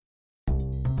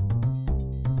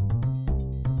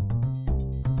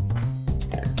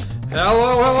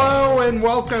Hello, and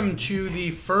welcome to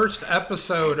the first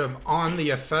episode of On the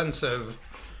Offensive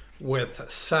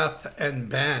with Seth and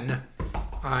Ben.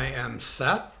 I am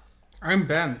Seth. I'm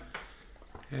Ben.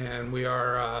 And we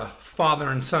are a father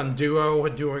and son duo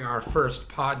doing our first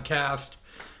podcast.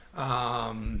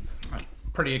 I'm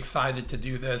pretty excited to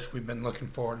do this. We've been looking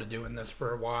forward to doing this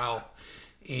for a while.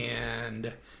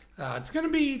 And it's going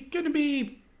to be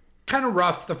kind of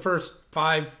rough the first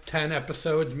 5-10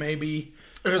 episodes maybe.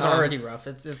 It was already rough.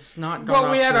 It's not going.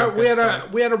 Well,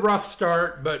 we had a rough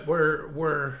start, but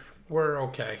we're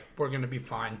okay. We're going to be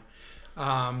fine.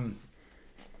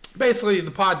 Basically,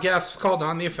 the podcast is called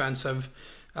On the Offensive.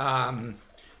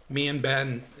 Me and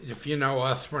Ben, if you know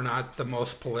us, we're not the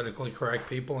most politically correct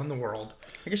people in the world.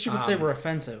 I guess you could say we're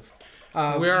offensive.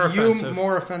 We are offensive. You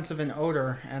more offensive in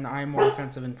odor, and I'm more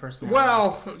offensive in personality.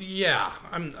 Well, yeah,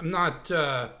 I'm not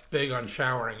big on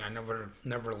showering. I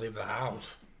never leave the house.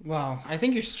 Well, I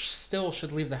think you still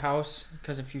should leave the house,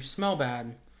 because if you smell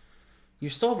bad, you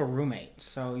still have a roommate,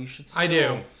 so you should still I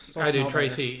do. smell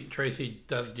Tracy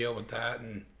does deal with that,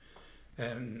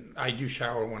 and I do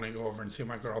shower when I go over and see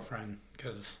my girlfriend,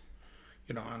 because,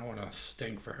 I don't want to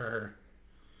stink for her.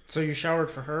 So you showered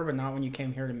for her, but not when you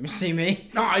came here to see me?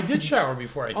 No, I did shower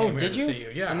before I came here to see you.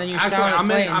 Yeah. And then you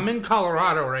actually, I'm in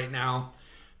Colorado right now,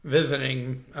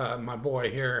 visiting my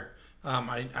boy here.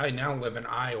 I now live in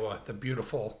Iowa, the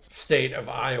beautiful state of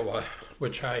Iowa,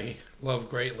 which I love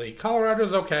greatly.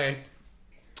 Colorado's okay,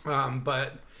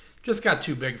 but just got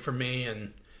too big for me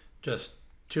and just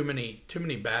too many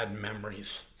bad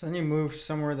memories. So then you moved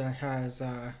somewhere that has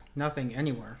nothing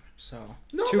anywhere. So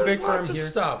no, too big for him here.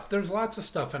 Stuff. There's lots of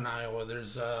stuff in Iowa.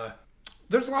 There's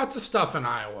lots of stuff in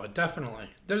Iowa, definitely.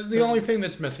 The only thing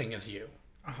that's missing is you.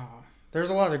 There's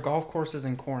a lot of golf courses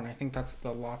and corn. I think that's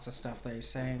the lots of stuff that he's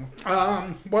saying.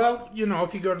 Well,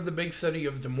 if you go to the big city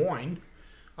of Des Moines,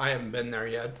 I haven't been there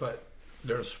yet, but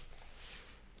there's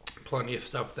plenty of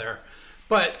stuff there.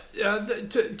 But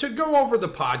to go over the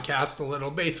podcast a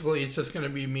little, basically it's just going to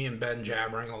be me and Ben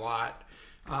jabbering a lot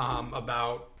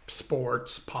about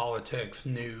sports, politics,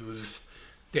 news,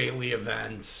 daily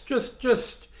events,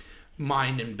 just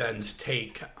mine and Ben's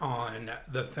take on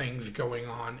the things going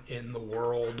on in the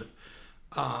world.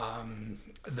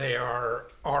 They are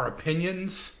our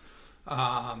opinions.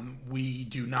 We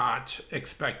do not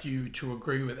expect you to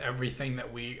agree with everything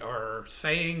that we are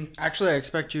saying. Actually, I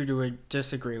expect you to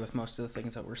disagree with most of the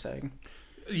things that we're saying.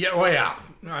 Yeah, well, yeah,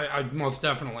 I most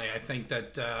definitely. I think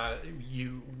that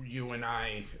you and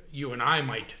I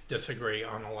might disagree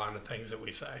on a lot of things that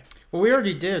we say. Well, we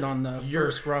already did on the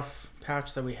first rough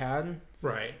patch that we had.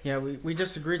 Right. Yeah, we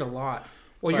disagreed a lot.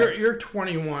 Well, you're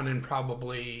 21 and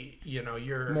probably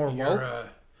you're more woke.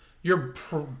 You're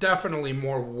definitely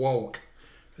more woke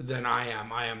than I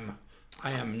am. I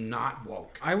am not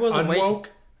woke. I was unwoke.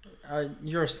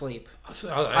 You're asleep.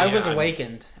 I was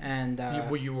awakened, and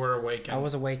you were awakened. I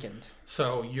was awakened.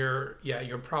 So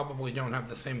you probably don't have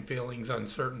the same feelings on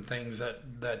certain things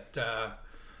that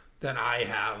I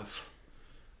have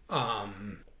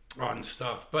on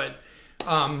stuff. But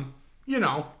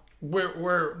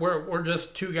we're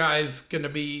just two guys gonna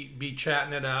be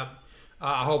chatting it up.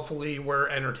 Hopefully we're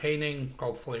entertaining.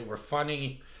 Hopefully we're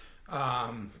funny.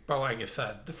 But like I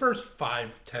said, the first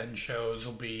 5-10 shows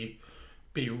will be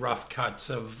rough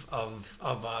cuts of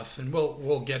us, and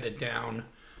we'll get it down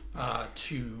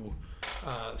to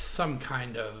some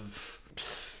kind of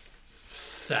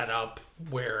setup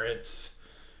where it's.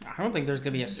 I don't think there's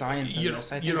gonna be a science in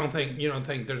this. You don't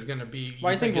think there's gonna be.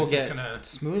 Well, I think we'll get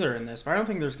smoother in this, but I don't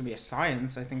think there's gonna be a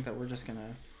science. I think that we're just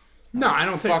gonna. No, I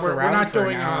don't think we're not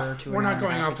going off. We're not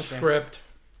going off a script,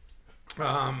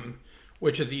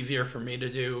 which is easier for me to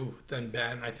do than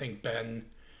Ben. I think Ben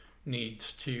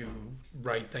needs to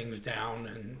write things down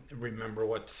and remember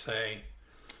what to say.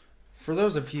 For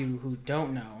those of you who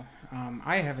don't know,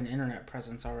 I have an internet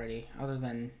presence already, other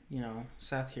than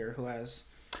Seth here, who has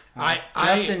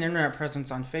an internet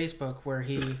presence on Facebook, where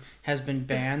he has been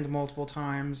banned multiple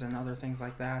times and other things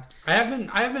like that. I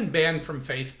have been banned from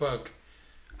Facebook.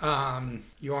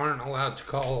 You aren't allowed to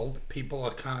call people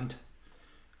a cunt.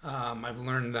 I've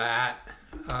learned that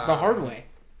the hard way.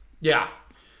 Yeah.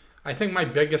 I think my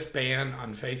biggest ban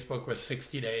on Facebook was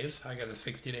 60 days. I got a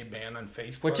 60-day ban on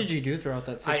Facebook. What did you do throughout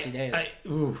that 60 days? A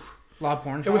lot of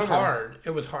porn? It was hard.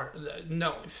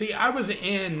 No, see, I was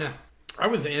in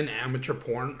amateur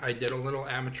porn. I did a little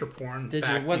amateur porn. Did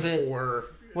you? Was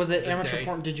it amateur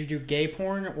porn? Did you do gay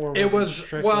porn, or was it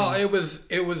strictly? Well, it was.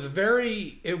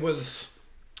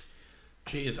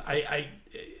 Geez, I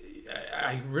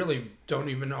really don't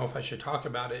even know if I should talk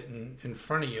about it in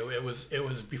front of you. It was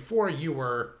before you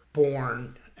were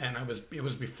born and it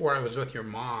was before I was with your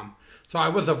mom, so I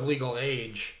was of legal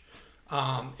age.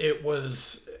 It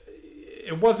was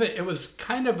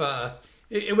kind of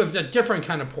it was a different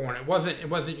kind of porn. It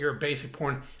wasn't your basic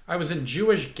porn. I was in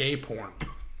Jewish gay porn.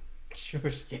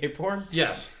 Jewish gay porn?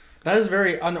 Yes. That is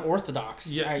very unorthodox.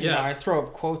 Yeah, I throw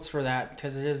up quotes for that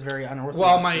because it is very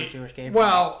unorthodox for Jewish gay porn.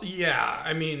 Well, yeah.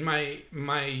 I mean, my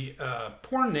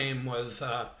porn name was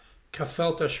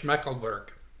Gefilte Schmeckelberg.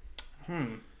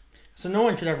 So no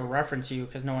one could ever reference you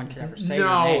because no one could ever say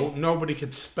your name. No, nobody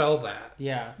could spell that.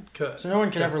 Yeah. So no one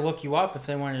could ever look you up if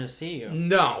they wanted to see you.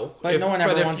 No. But no one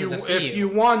ever wanted to see you. If you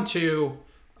want to,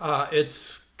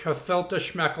 it's Gefilte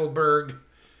Schmeckelberg,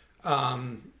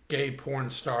 gay porn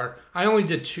star. I only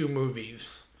did 2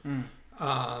 movies.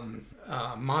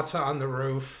 Matzah on the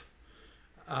Roof,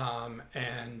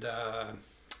 and...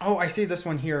 oh, I see this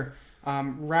one here.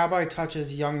 Rabbi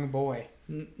touches young boy.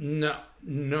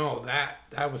 No,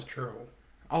 that was true.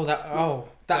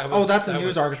 That's a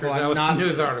news article. That was a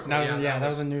news article. That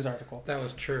was a news article. That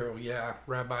was true. Yeah,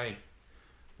 Rabbi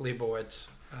Leibowitz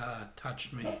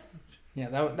touched me. Yeah,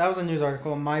 that was a news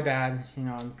article. My bad.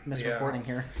 I'm misreporting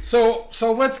here. So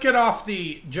let's get off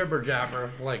the jibber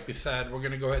jabber. Like we said, we're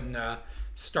gonna go ahead and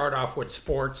start off with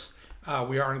sports.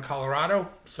 We are in Colorado,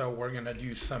 so we're gonna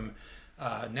do some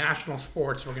national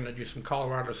sports. We're gonna do some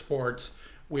Colorado sports.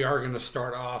 We are going to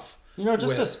start off.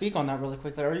 To speak on that really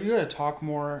quickly, are you going to talk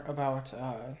more about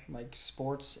like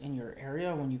sports in your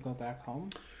area when you go back home?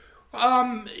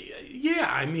 Yeah.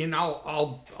 I mean,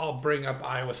 I'll bring up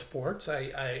Iowa sports.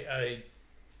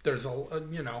 There's a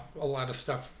lot of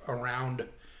stuff around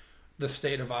the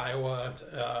state of Iowa.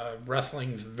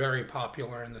 Wrestling's very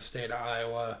popular in the state of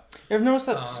Iowa. I've noticed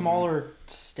that smaller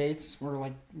states, or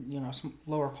like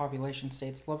lower population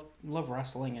states, love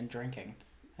wrestling and drinking.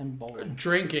 And bowling.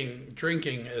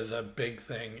 Drinking is a big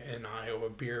thing in Iowa.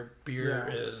 Beer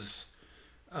is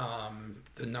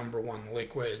the number one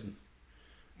liquid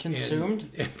consumed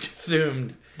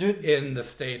in the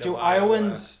state of Iowa. Do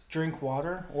Iowans drink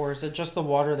water, or is it just the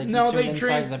water they consume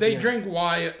inside of the beer? They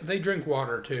drink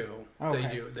water too.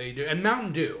 Okay. They do, and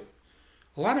Mountain Dew.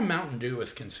 A lot of Mountain Dew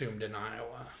is consumed in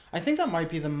Iowa. I think that might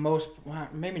be the most,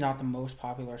 maybe not the most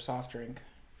popular soft drink.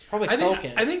 Probably Coke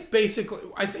is.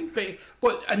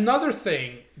 But another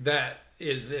thing that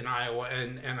is in Iowa,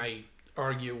 and I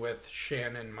argue with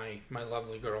Shannon, my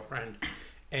lovely girlfriend,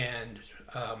 and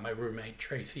my roommate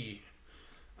Tracy,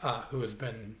 who has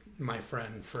been my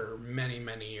friend for many,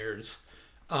 many years,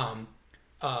 of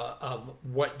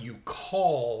what you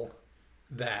call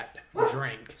that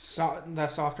drink.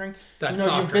 That soft drink?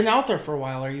 You've been out there for a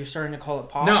while. Are you starting to call it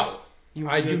pop? No.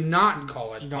 I do not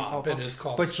call it pop. It is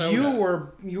called soda.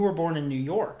 But you were born in New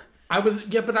York.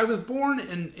 But I was born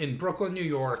in Brooklyn, New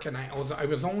York, and I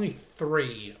was only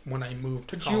 3 when I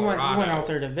moved to Colorado. You went out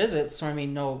there to visit, so I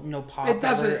mean, no pop. It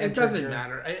doesn't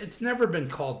matter. It's never been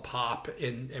called pop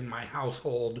in my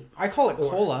household. I call it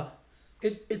cola.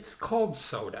 It's called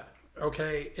soda.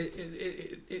 Okay.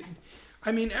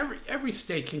 I mean, every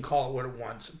state can call it what it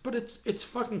wants, but it's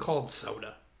fucking called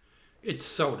soda. It's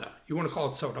soda. You want to call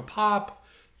it soda pop?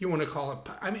 You want to call it...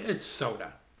 I mean, it's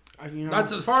soda.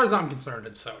 That's as far as I'm concerned,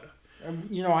 it's soda.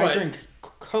 I drink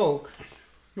Coke,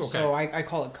 so I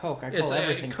call it Coke. I call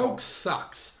everything Coke. Coke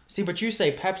sucks. See, but you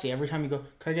say Pepsi. Every time you go,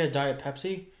 can I get a Diet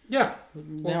Pepsi? Yeah.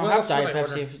 They don't have Diet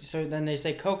Pepsi, so then they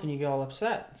say Coke and you get all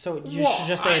upset. So you should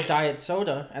just say a Diet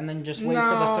Soda and then just wait for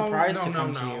the surprise to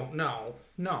come to you.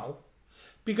 No.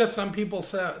 Because some people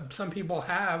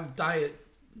have Diet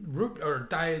Root or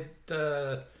Diet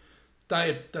Dr.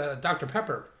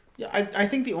 Pepper. Yeah, I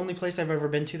think the only place I've ever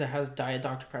been to that has Diet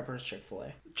Dr. Pepper is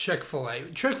Chick-fil-A.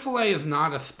 Chick-fil-A is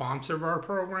not a sponsor of our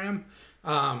program.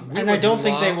 I don't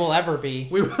think they will ever be.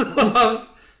 We would love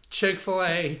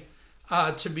Chick-fil-A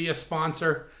to be a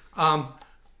sponsor. I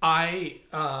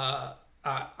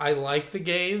like the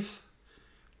gays.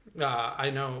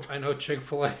 I know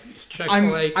Chick-fil-A.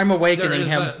 I'm awakening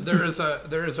him. There is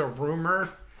a rumor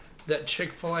that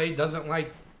Chick-fil-A doesn't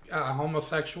like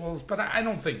homosexuals, but I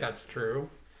don't think that's true.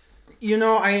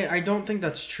 I don't think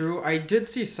that's true. I did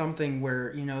see something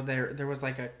where, there was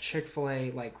like a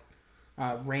Chick-fil-A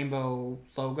rainbow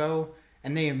logo,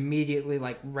 and they immediately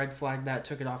red flagged that,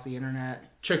 took it off the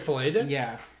internet. Chick-fil-A did?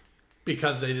 Yeah.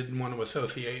 Because they didn't want to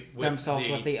associate with themselves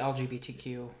with the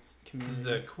LGBTQ community.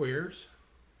 The queers?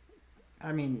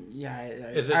 I mean, yeah.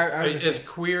 Is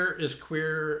queer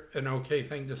an okay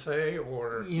thing to say,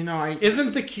 or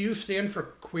isn't the Q stand for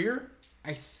queer?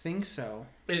 I think so.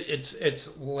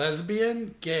 It's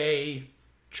lesbian, gay,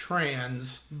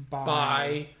 trans,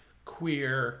 bi,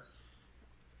 queer.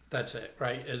 That's it,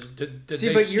 right? Did See,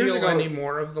 they but steal years ago, any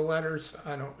more of the letters?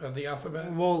 Of the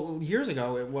alphabet. Well, years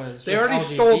ago it was. They already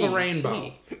stole the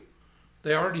rainbow.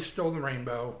 They already stole the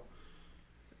rainbow,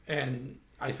 and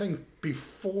I think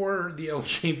before the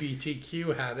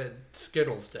LGBTQ had it,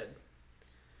 Skittles did.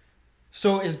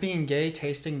 So is being gay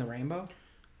tasting the rainbow?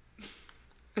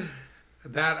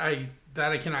 That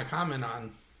I cannot comment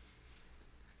on.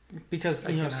 Because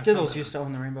Skittles used to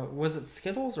own the rainbow. Was it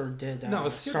Skittles or did no,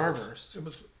 Starburst? It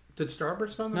was. Did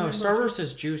Starburst own the rainbow? No, Starburst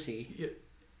is juicy.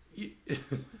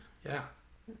 Yeah.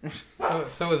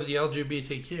 So is the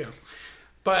LGBTQ.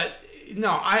 But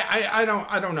no, I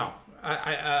don't know.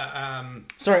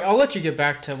 Sorry, I'll let you get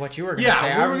back to what you were going to say.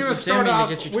 Yeah, we were going to start off.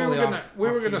 We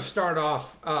were going to start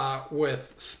off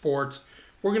with sports.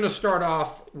 We're going to start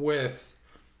off with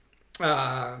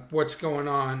what's going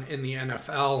on in the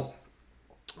NFL.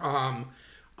 I'm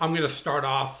going to start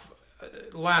off.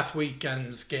 Last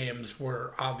weekend's games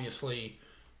were obviously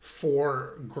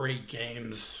 4 great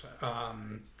games.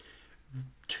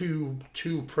 Two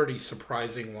pretty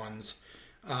surprising ones.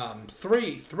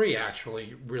 Three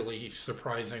actually really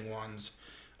surprising ones.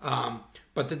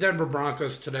 But the Denver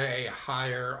Broncos today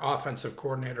hire offensive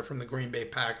coordinator from the Green Bay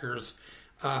Packers,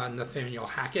 Nathaniel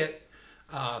Hackett.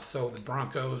 So the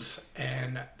Broncos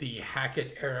and the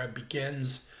Hackett era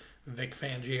begins. Vic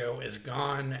Fangio is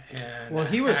gone, and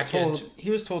he was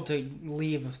told to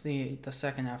leave the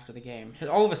second after the game.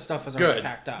 All of his stuff was already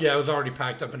packed up. Yeah, it was already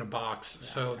packed up in a box. Yeah.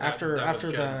 So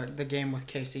after the game with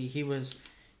Casey, he was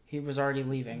already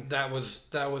leaving. That was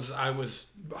I was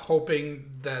hoping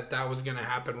that was going to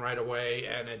happen right away,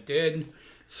 and it did.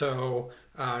 So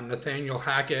Nathaniel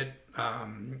Hackett,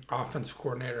 offensive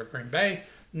coordinator at Green Bay,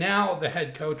 now the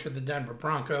head coach of the Denver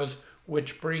Broncos,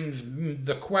 which brings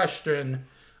the question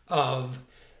of,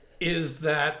 is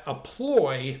that a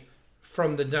ploy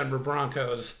from the Denver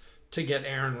Broncos to get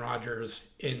Aaron Rodgers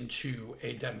into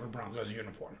a Denver Broncos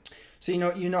uniform? So,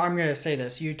 I'm going to say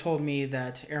this. You told me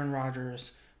that Aaron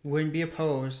Rodgers wouldn't be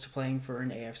opposed to playing for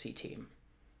an AFC team,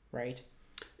 right?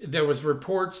 There was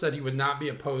reports that he would not be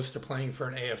opposed to playing for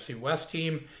an AFC West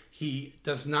team. He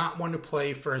does not want to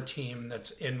play for a team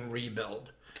that's in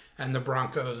rebuild. And the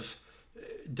Broncos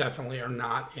definitely are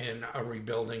not in a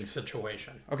rebuilding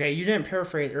situation. Okay, you didn't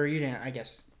paraphrase, or you didn't, I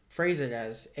guess, phrase it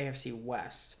as AFC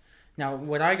West. Now,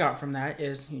 what I got from that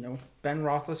is, Ben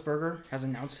Roethlisberger has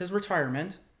announced his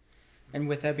retirement, and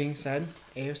with that being said,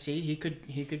 AFC, he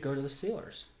could go to the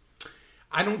Steelers.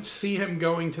 I don't see him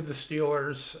going to the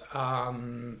Steelers. I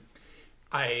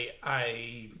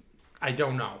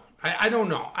don't know. I don't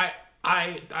know.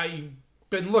 I've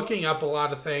been looking up a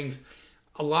lot of things.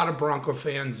 A lot of Bronco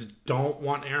fans don't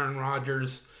want Aaron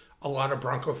Rodgers. A lot of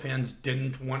Bronco fans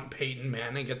didn't want Peyton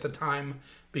Manning at the time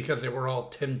because they were all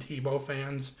Tim Tebow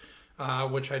fans,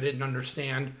 which I didn't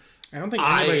understand. I don't think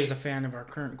anybody's a fan of our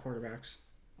current quarterbacks.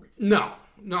 No,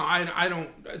 I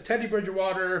don't. Teddy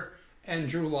Bridgewater and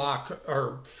Drew Lock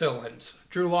are fill-ins.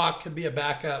 Drew Lock could be a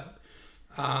backup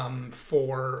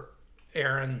for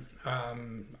Aaron.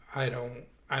 I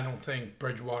don't think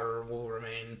Bridgewater will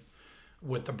remain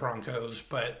with the Broncos,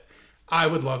 but I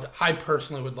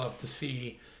personally would love to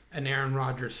see an Aaron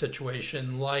Rodgers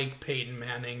situation like Peyton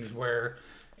Manning's, where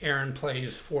Aaron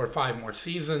plays 4 or 5 more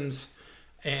seasons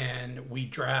and we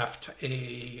draft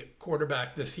a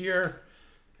quarterback this year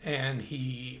and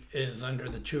he is under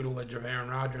the tutelage of Aaron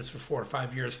Rodgers for 4 or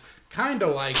 5 years, kind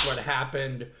of like what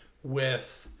happened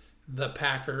with the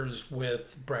Packers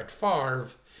with Brett Favre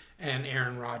and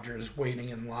Aaron Rodgers waiting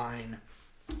in line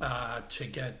to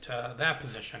get that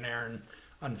position. Aaron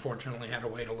unfortunately had to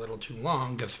wait a little too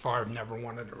long because Favre never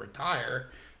wanted to retire,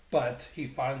 but he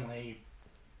finally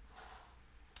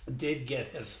did get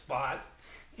his spot,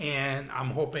 and I'm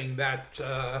hoping that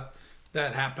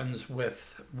that happens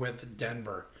with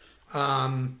Denver.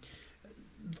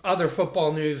 Other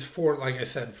football news, like I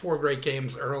said, 4 great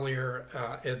games earlier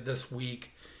this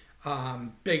week.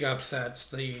 Big upsets.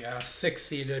 The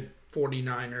 6-seeded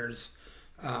 49ers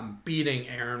beating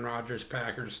Aaron Rodgers'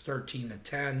 Packers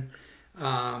 13-10.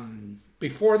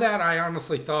 Before that, I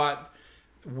honestly thought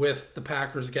with the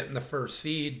Packers getting the first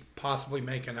seed, possibly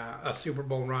making a Super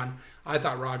Bowl run, I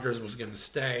thought Rodgers was going to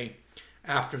stay.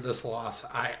 After this loss,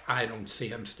 I don't see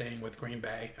him staying with Green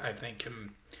Bay. I think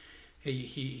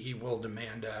he will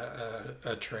demand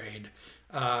a trade.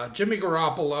 Jimmy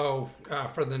Garoppolo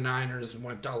for the Niners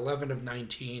went 11 of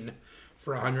 19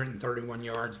 for 131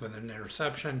 yards with an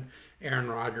interception. Aaron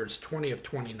Rodgers 20 of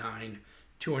 29,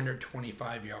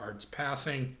 225 yards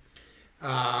passing.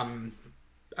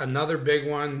 Another big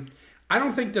one. I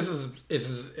don't think this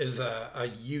is a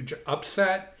huge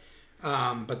upset.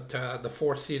 But the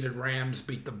 4th-seeded Rams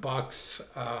beat the Bucks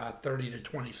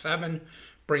 30-27,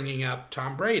 bringing up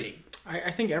Tom Brady.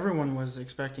 I think everyone was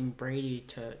expecting Brady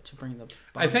to bring the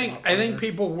Bucks I think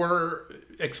people were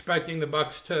expecting the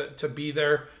Bucks to be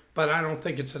there, but I don't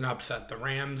think it's an upset. The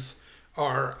Rams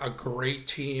are a great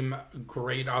team,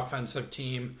 great offensive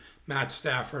team. Matt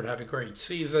Stafford had a great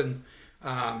season.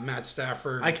 Matt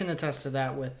Stafford. I can attest to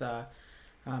that with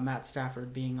Matt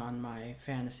Stafford being on my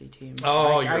fantasy team.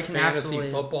 Oh, your fantasy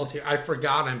football team. I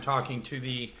forgot I'm talking to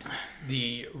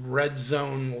the Red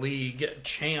Zone League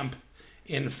champ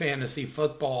in fantasy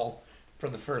football for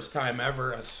the first time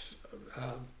ever.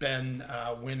 Ben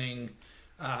winning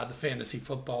the fantasy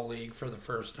football league for the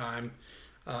first time.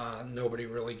 Nobody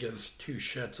really gives two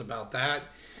shits about that.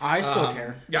 I still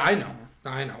care. Yeah, I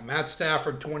know. Matt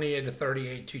Stafford,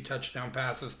 28-38, 2 touchdown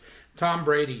passes. Tom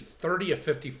Brady,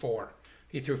 30-54.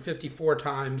 He threw 54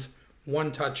 times,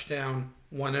 1 touchdown,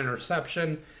 1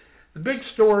 interception. The big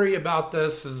story about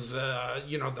this is,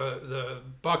 the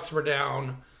Bucks were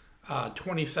down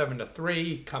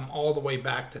 27-3, come all the way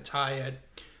back to tie it,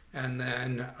 and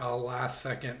then a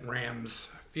last-second Rams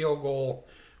field goal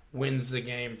wins the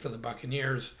game for the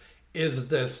Buccaneers. Is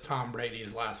this Tom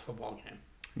Brady's last football game?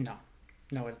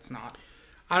 No, it's not.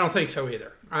 I don't think so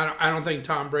either. I don't think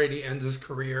Tom Brady ends his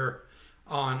career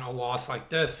on a loss like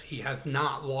this. He has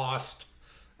not lost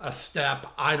a step,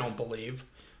 I don't believe.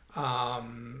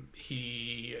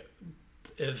 He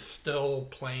is still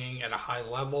playing at a high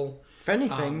level. If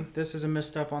anything, this is a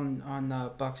misstep on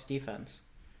the Bucs defense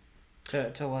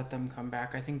to let them come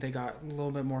back. I think they got a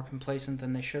little bit more complacent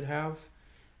than they should have,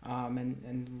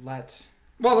 and let.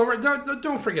 Well,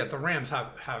 don't forget the Rams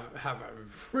have a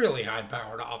really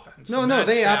high-powered offense. No,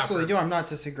 they absolutely do. I'm not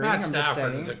disagreeing. Matt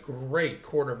Stafford is a great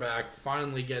quarterback,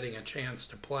 finally getting a chance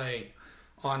to play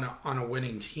on a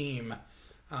winning team,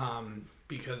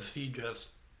 because he just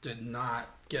did not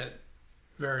get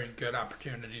very good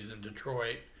opportunities in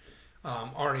Detroit.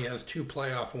 Already has 2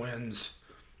 playoff wins,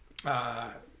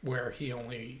 where he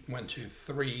only went to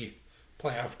 3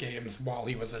 playoff games while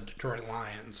he was a Detroit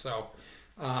Lion. So,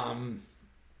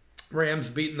 Rams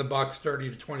beating the Bucks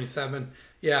 30-27.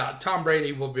 Yeah, Tom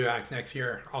Brady will be back next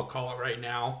year. I'll call it right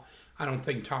now. I don't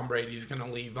think Tom Brady's going to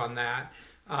leave on that.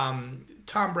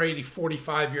 Tom Brady,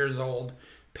 45 years old.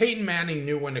 Peyton Manning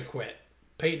knew when to quit.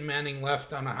 Peyton Manning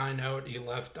left on a high note. He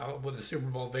left with a Super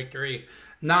Bowl victory,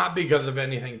 not because of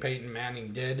anything Peyton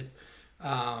Manning did.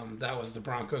 That was the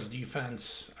Broncos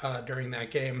defense during that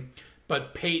game.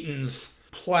 But Peyton's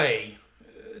play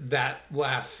that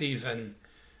last season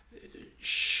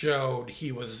showed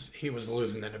he was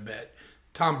losing it a bit.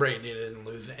 Tom Brady didn't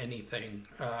lose anything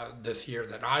this year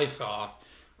that I saw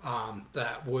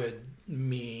that would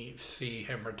me see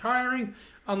him retiring,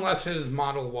 unless his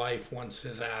model wife wants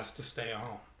his ass to stay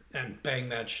home and bang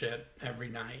that shit every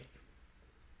night.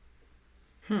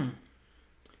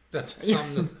 That's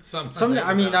something.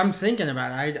 I mean, I'm thinking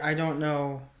about it. I don't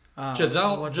know.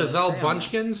 Giselle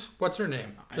Bunchkins? What's her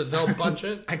name? Giselle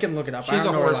Bunchett? I can look it up. I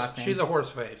don't know her last name. She's a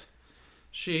horse face.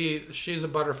 She's a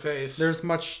butterface. There's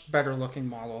much better looking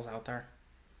models out there.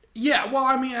 Yeah, well,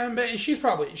 I mean, the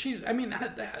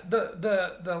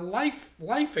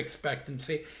life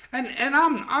expectancy, and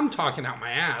I'm talking out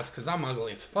my ass because I'm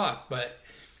ugly as fuck, but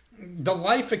the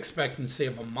life expectancy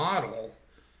of a model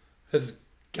has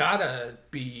gotta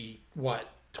be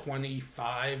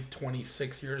 25,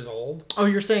 26 years old. Oh,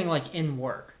 you're saying like in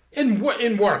work? In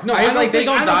work? No, I don't think they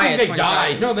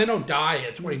die. No, they don't die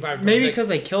at 25. Maybe because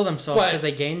they kill themselves because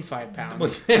they gain 5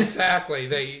 pounds. Exactly,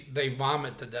 they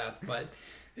vomit to death. But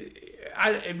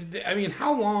I mean,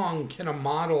 how long can a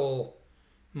model?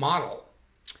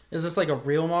 Is this like a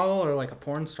real model or like a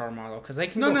porn star model? Because they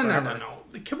can no.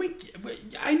 Can we?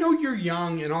 I know you're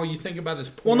young and all you think about is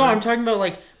porn. Well, no, I'm talking about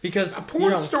like because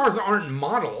porn stars aren't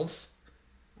models.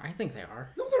 I think they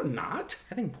are. No, they're not.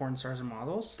 I think porn stars are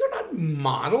models. They're not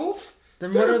models.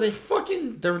 Then what are they?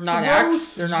 Fucking. They're not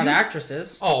They're not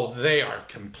actresses. Oh, they are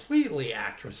completely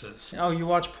actresses. Oh, you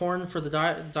watch porn for the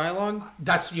dialogue?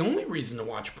 That's the only reason to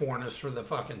watch porn is for the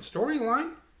fucking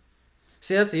storyline.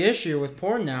 See, that's the issue with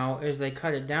porn now is they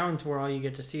cut it down to where all you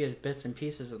get to see is bits and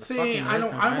pieces of the fucking.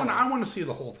 I want to see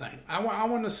the whole thing. I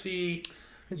want to see.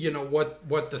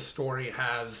 What the story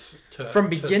has to from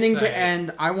beginning to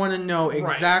end. I want to know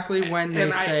exactly when they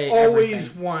say. I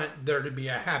always want there to be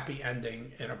a happy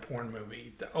ending in a porn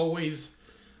movie. Always.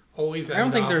 I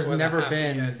don't think there's never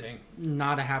been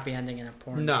not a happy ending in a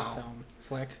porn film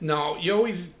flick. No, you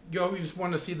always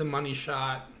want to see the money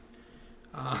shot,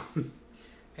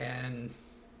 and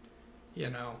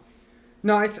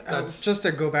No, just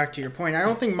to go back to your point, I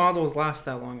don't think models last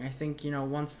that long. I think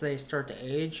once they start to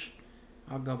age.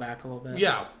 I'll go back a little bit.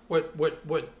 Yeah.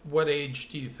 What age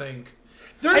do you think?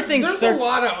 There's a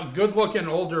lot of good-looking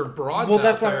older broads. Well,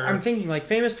 that's why I'm thinking, like,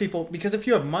 famous people, because if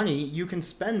you have money, you can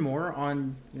spend more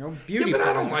on, beauty. Yeah, but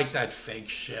I don't like that fake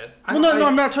shit. I'm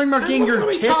not talking about getting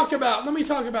your tits. Let me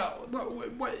talk about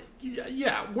what.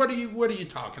 Yeah, what are you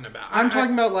talking about? I'm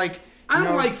talking about like. I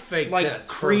don't like fake like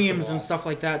tits, creams and stuff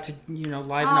like that to liven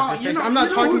up your face. I'm not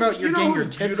talking about getting your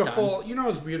tits done. You know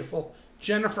who's beautiful?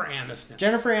 Jennifer Aniston.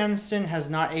 Jennifer Aniston has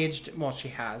not aged. Well, she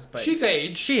has, but she's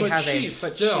aged. She's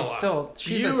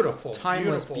she's beautiful, a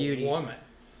timeless beautiful beauty woman.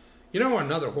 You know what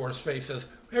another horse face is?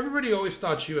 Everybody always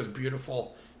thought she was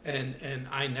beautiful, and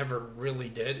I never really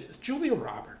did. It's Julia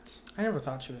Roberts. I never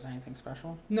thought she was anything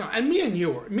special. No, and me and you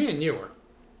were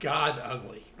god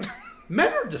ugly.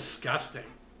 Men are disgusting.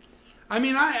 I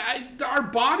mean, our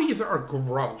bodies are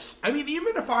gross. I mean,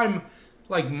 even if I'm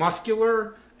like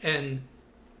muscular and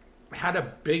had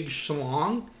a big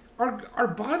schlong, our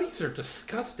bodies are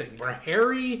disgusting. We're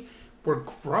hairy. We're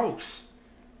gross.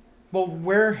 Well,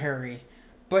 we're hairy,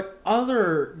 but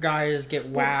other guys get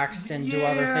waxed and do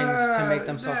other things to make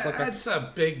themselves look like. It's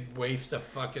a big waste of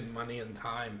fucking money and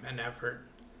time and effort.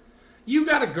 You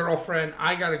got a girlfriend.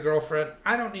 I got a girlfriend.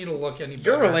 I don't need to look any better.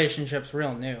 Your relationship's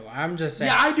real new. I'm just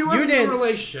saying. Yeah, I do have a new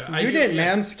relationship. You didn't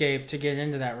manscape to get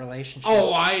into that relationship. Oh,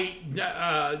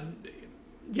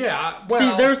 yeah. Well,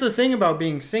 see, there's the thing about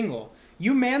being single.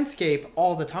 You manscape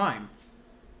all the time.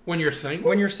 When you're single?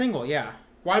 When you're single, yeah.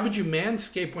 Why would you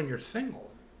manscape when you're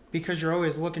single? Because you're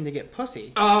always looking to get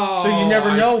pussy. Oh, so you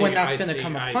never know when that's going to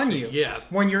come upon you. Yes.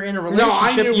 When you're in a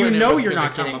relationship, you're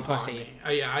not getting pussy.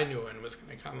 Yeah, I knew when it was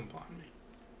going to come upon me.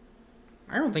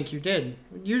 I don't think you did.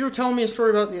 You were telling me a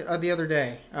story about the other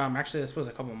day. Actually, this was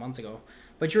a couple of months ago.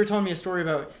 But you were telling me a story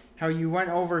about how you went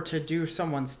over to do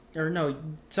someone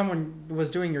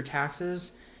was doing your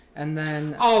taxes, and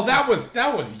then that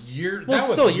was years. Well, that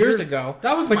was still years ago.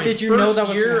 That was my first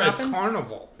year at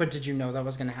Carnival. But did you know that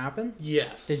was going to happen?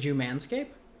 Yes. Did you manscape?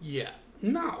 Yeah.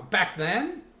 No, back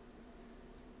then.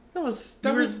 You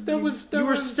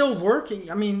were still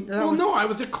working. I mean, no, I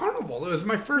was at Carnival. It was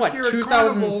my first year at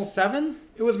Carnival. 2007?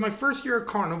 It was my first year at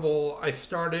Carnival. I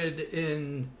started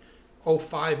in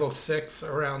 05, 06,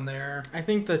 around there. I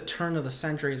think the turn of the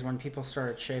century is when people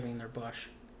started shaving their bush.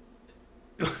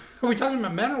 Are we talking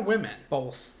about men or women?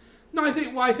 Both. No, I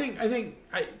think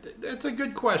that's a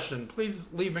good question. Please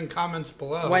leave in comments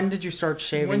below. When did you start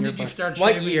shaving your bush? When did you start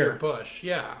shaving your bush?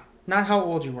 Yeah. Not how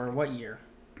old you were. What year?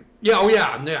 Yeah. Oh,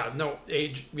 yeah. No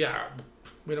age. Yeah.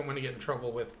 We don't want to get in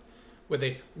trouble with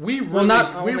a. We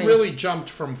really jumped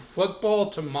from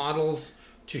football to models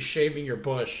to shaving your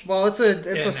bush. Well, it's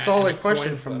a solid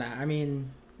question from that. I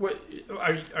mean, what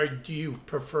do you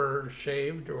prefer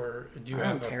shaved, or do you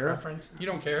have a preference? You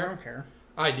don't care? I don't care.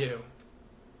 I do.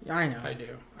 Yeah, I know. I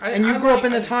do. And you grew up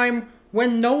in a time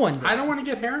when no one did. I don't want to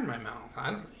get hair in my mouth.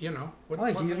 I don't. I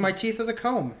like to use my teeth as a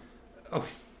comb. Oh,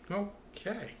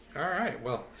 okay. All right.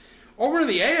 Well, over to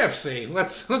the AFC.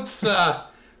 Let's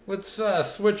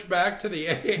switch back to the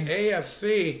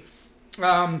AFC.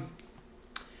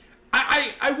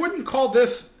 I wouldn't call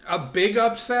this a big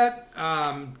upset,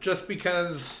 just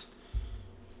because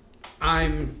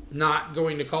I'm not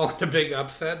going to call it a big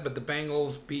upset, but the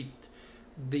Bengals beat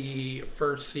the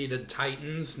first-seeded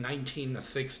Titans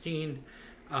 19-16.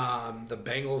 The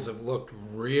Bengals have looked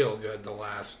real good the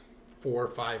last 4 or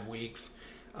 5 weeks.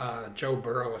 Joe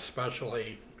Burrow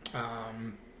especially.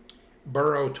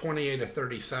 Burrow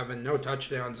 28-37, no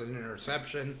touchdowns and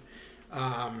interception.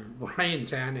 Ryan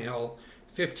Tannehill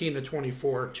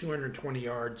 15-24, 220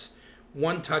 yards,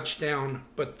 1 touchdown,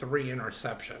 but 3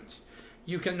 interceptions.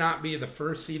 You cannot be the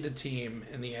first-seeded team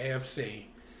in the AFC.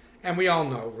 And we all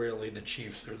know, really, the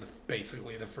Chiefs are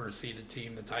basically the first-seeded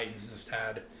team. The Titans just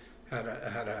had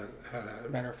a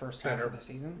better first half of the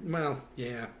season. Well,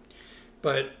 yeah,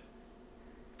 but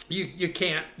you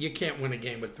can't win a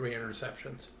game with 3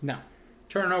 interceptions. No,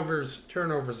 turnovers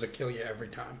will kill you every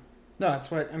time. No,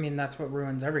 that's what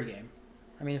ruins every game.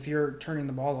 I mean, if you're turning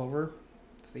the ball over,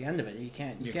 it's the end of it. You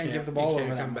can't give the ball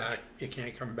over that much. You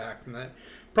can't come back from that.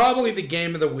 Probably the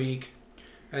game of the week.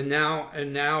 And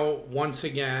now, once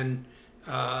again,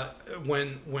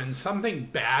 when something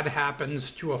bad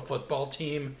happens to a football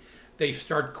team, they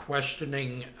start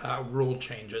questioning rule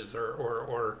changes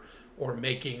or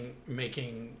making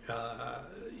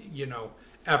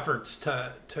efforts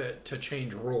to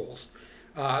change rules.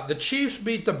 The Chiefs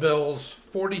beat the Bills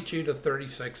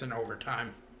 42-36 in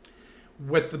overtime,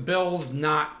 with the Bills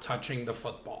not touching the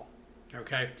football.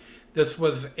 Okay, this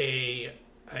was a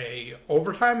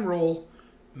overtime rule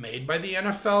made by the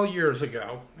NFL years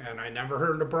ago, and I never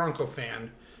heard a Bronco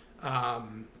fan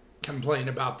complain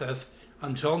about this.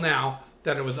 until now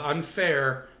that it was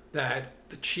unfair that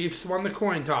the Chiefs won the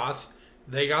coin toss.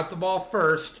 They got the ball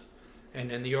first.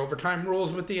 And in the overtime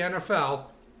rules with the NFL,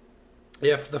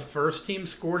 if the first team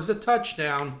scores a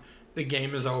touchdown, the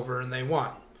game is over and they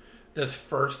won. This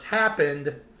first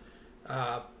happened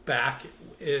back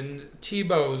in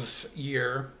Tebow's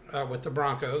year with the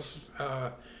Broncos.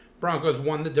 Broncos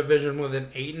won the division with an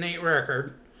 8-8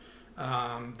 record.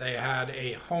 They had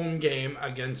a home game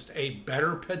against a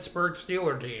better Pittsburgh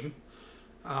Steelers team.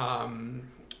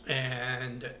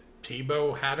 And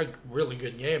Tebow had a really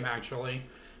good game, actually.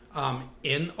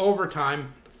 In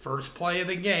overtime, first play of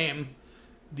the game,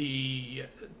 the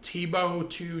Tebow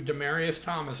to Demaryius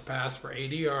Thomas pass for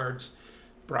 80 yards.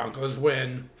 Broncos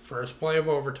win. First play of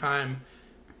overtime.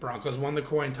 Broncos won the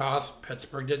coin toss.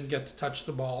 Pittsburgh didn't get to touch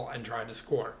the ball and try to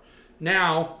score.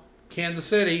 Now, Kansas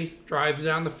City drives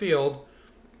down the field,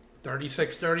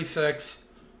 36-36.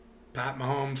 Pat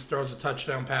Mahomes throws a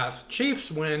touchdown pass.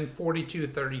 Chiefs win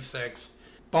 42-36.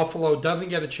 Buffalo doesn't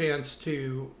get a chance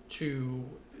to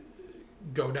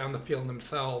go down the field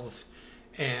themselves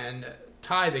and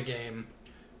tie the game.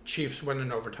 Chiefs win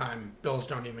in overtime. Bills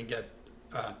don't even get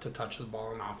to touch the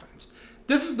ball on offense.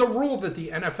 This is the rule that the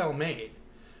NFL made.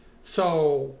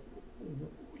 So,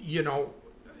 you know,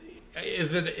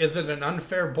 is it an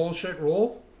unfair bullshit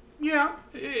rule? Yeah,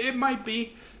 it might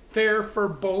be fair for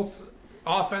both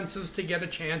offenses to get a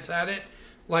chance at it.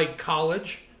 Like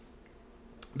college,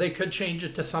 they could change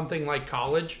it to something like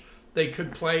college. They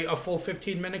could play a full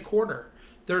 15-minute quarter.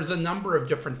 There's a number of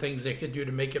different things they could do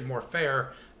to make it more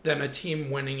fair than a team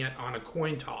winning it on a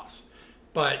coin toss.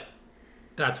 But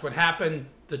that's what happened.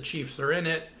 The Chiefs are in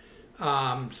it.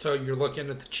 So you're looking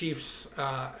at the Chiefs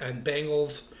and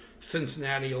Bengals.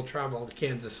 Cincinnati will travel to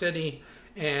Kansas City.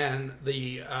 And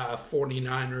the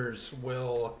 49ers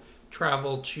will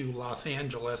travel to Los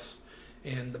Angeles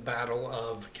in the Battle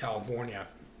of California.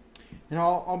 And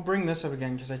I'll bring this up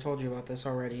again because I told you about this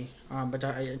already. But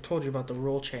I told you about the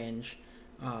rule change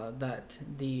that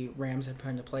the Rams had put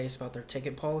into place about their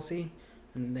ticket policy,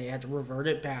 and they had to revert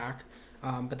it back.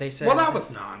 But they said, well, that was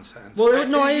nonsense.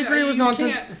 Well, I agree it was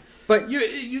nonsense. But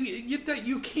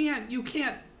you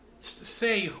can't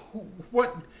say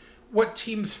what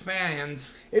team's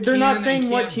fans. They're not saying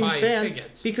what team's fans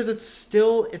tickets. Because it's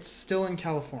still in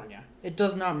California. It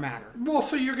does not matter. Well,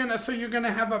 so you're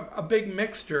gonna have a big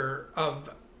mixture of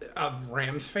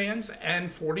Rams fans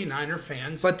and 49er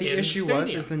fans. But the issue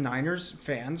is the Niners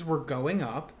fans were going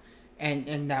up,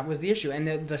 and that was the issue.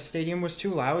 And the stadium was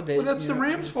too loud. Well, that's the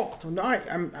Rams' fault. No,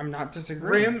 I'm not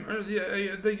disagreeing.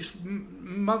 These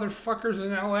motherfuckers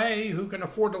in L.A. who can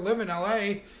afford to live in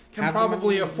L.A. can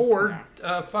probably afford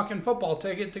a fucking football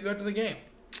ticket to go to the game.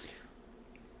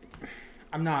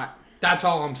 I'm not. That's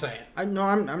all I'm saying. I'm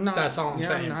not. That's all I'm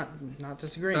saying. I'm not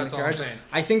disagreeing. That's all I'm saying.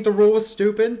 I think the rule was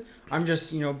stupid. I'm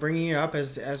just bringing it up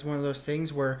as one of those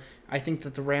things where I think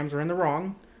that the Rams were in the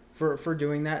wrong for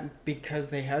doing that because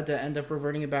they had to end up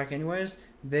reverting it back anyways.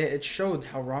 It showed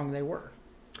how wrong they were.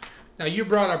 Now you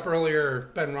brought up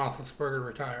earlier Ben Roethlisberger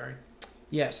retiring.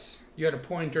 Yes. You had a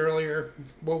point earlier.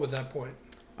 What was that point?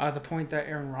 The point that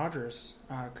Aaron Rodgers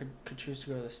could choose to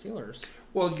go to the Steelers.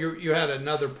 Well, you had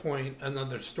another point,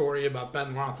 another story about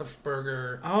Ben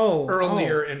Roethlisberger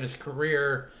earlier in his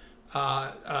career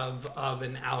of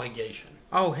an allegation.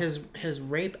 Oh, his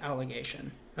rape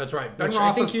allegation. That's right. Ben Which Roethlisberger,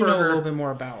 I think you know a little bit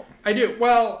more about. I do.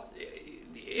 Well,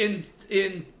 in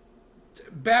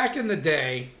back in the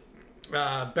day,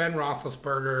 Ben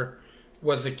Roethlisberger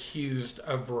was accused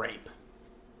of rape.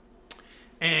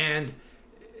 And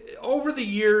over the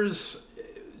years,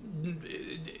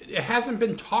 it hasn't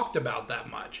been talked about that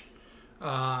much.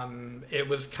 It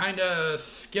was kind of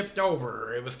skipped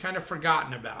over. It was kind of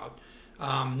forgotten about.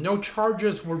 No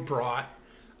charges were brought,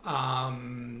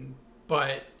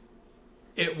 but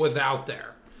it was out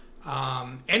there.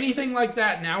 Anything like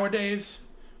that nowadays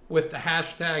with the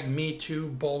hashtag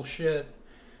 #MeToo bullshit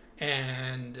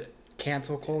and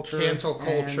cancel culture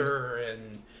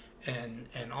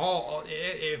and all.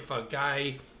 If a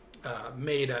guy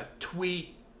made a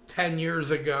tweet 10 years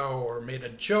ago or made a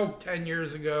joke 10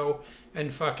 years ago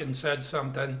and fucking said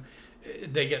something,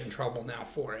 they get in trouble now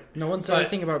for it. No one said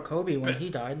anything about Kobe when he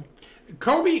died.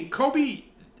 Kobe,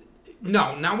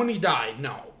 no, not when he died,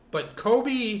 no. But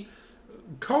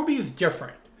Kobe's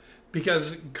different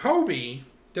because Kobe,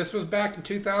 this was back in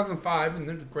 2005 in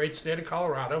the great state of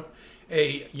Colorado.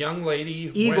 A young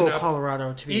lady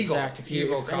Colorado, to be exact. If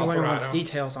anyone wants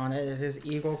details on it, it is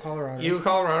Eagle, Colorado. Eagle,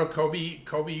 Colorado.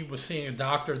 Kobe was seeing a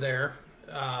doctor there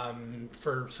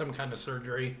for some kind of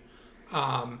surgery.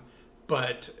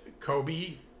 But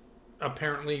Kobe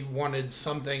apparently wanted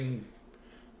something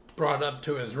brought up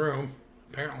to his room.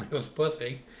 Apparently it was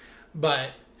pussy. But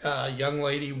a young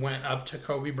lady went up to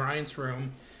Kobe Bryant's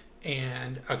room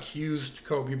and accused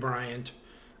Kobe Bryant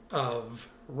of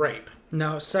rape.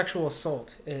 No, sexual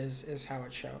assault is how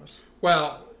it shows.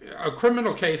 Well, a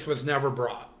criminal case was never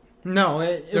brought. No,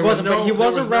 it wasn't. But he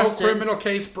was arrested. No criminal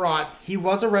case brought. He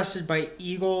was arrested by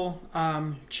Eagle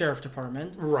Sheriff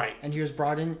Department. Right. And he was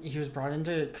brought in. He was brought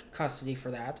into custody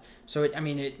for that. So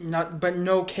but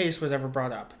no case was ever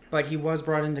brought up. But he was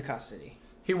brought into custody.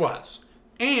 He was,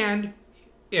 and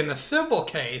in a civil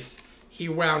case, he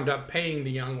wound up paying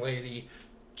the young lady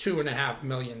 $2.5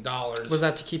 million. Was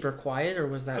that to keep her quiet, or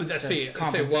was that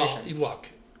compensation? Well, look,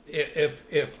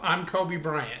 if I'm Kobe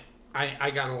Bryant,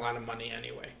 I got a lot of money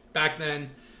anyway. Back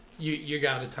then, you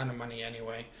got a ton of money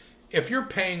anyway. If you're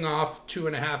paying off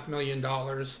 $2.5 million,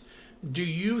 do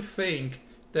you think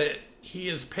that he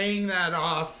is paying that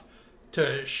off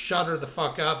to shut her the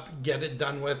fuck up, get it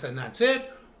done with, and that's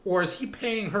it? Or is he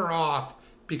paying her off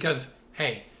because,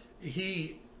 hey,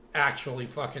 he actually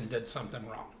fucking did something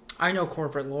wrong? I know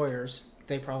corporate lawyers.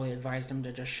 They probably advised him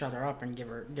to just shut her up and give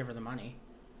her the money.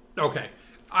 Okay,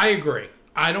 I agree.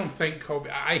 I don't think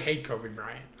I hate Kobe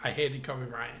Bryant. I hated Kobe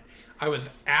Bryant. I was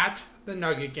at the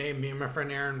Nugget game. Me and my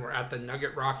friend Aaron were at the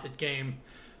Nugget Rocket game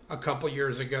a couple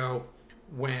years ago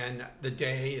when the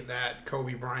day that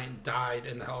Kobe Bryant died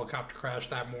in the helicopter crash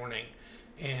that morning.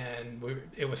 And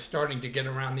it was starting to get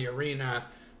around the arena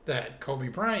that Kobe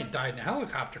Bryant died in a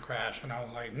helicopter crash. And I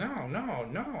was like, no.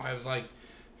 I was like,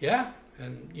 yeah.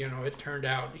 And, it turned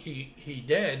out he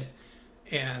did.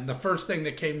 And the first thing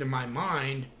that came to my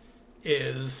mind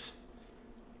is,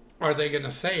 are they going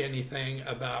to say anything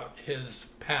about his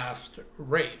past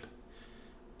rape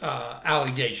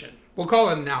allegation? We'll call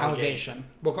it an allegation.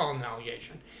 We'll call it an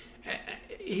allegation.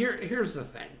 Here's the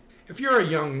thing. If you're a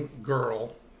young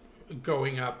girl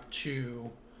going up to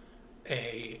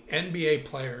a NBA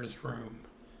player's room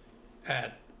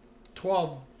at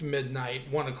 12 midnight,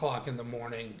 1 o'clock in the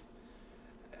morning,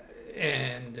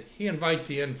 and he invites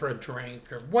you in for a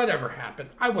drink or whatever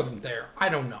happened. I wasn't there. I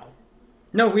don't know.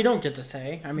 No, we don't get to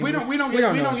say. I mean, we don't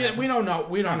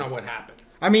know what happened.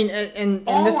 I mean, and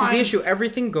this is the issue.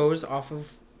 Everything goes off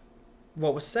of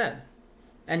what was said,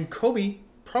 and Kobe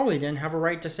probably didn't have a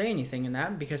right to say anything in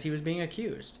that because he was being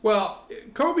accused. Well,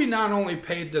 Kobe not only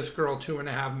paid this girl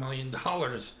 $2.5 million,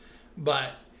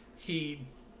 but he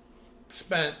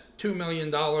spent $2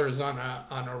 million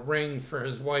on a ring for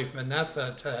his wife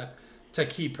Vanessa to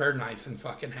keep her nice and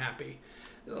fucking happy.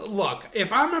 Look,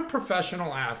 if I'm a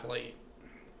professional athlete,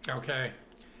 okay,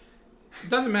 it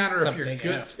doesn't matter if you're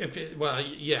good.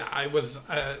 I was,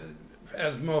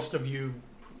 as most of you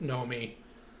know me,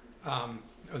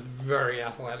 I was a very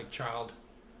athletic child.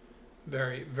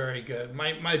 Very, very good.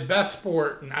 My best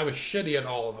sport, and I was shitty at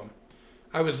all of them.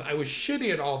 I was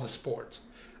shitty at all the sports.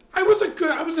 I was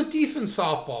a decent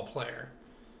softball player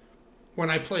when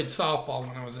I played softball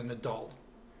when I was an adult.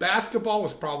 Basketball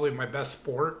was probably my best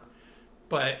sport,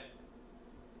 but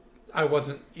I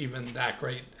wasn't even that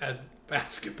great at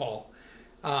basketball.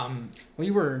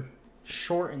 You were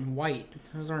short and white.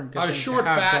 Those aren't good. I was short,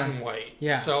 fat, and white.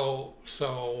 Yeah. So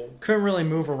couldn't really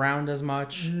move around as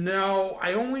much. No,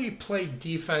 I only played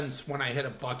defense when I hit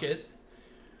a bucket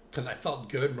because I felt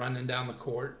good running down the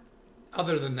court.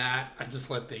 Other than that, I just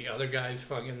let the other guys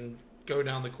fucking go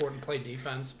down the court and play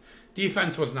defense.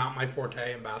 Defense was not my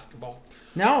forte in basketball.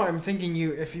 Now I'm thinking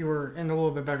if you were in a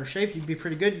little bit better shape, you'd be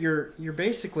pretty good. You're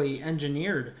basically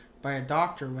engineered by a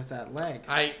doctor with that leg.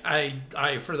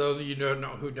 I for those of you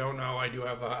who don't know, I do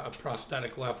have a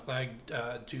prosthetic left leg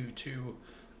due to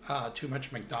too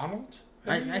much McDonald's.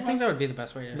 I think that would be the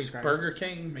best way to describe Burger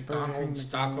King, McDonald's,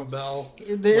 Taco Bell.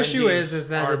 The issue is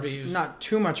that Arby's. It's not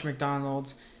too much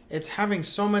McDonald's. It's having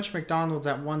so much McDonald's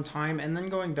at one time and then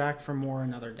going back for more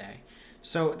another day.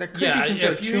 So that could be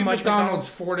considered if you too eat much McDonald's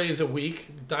 4 days a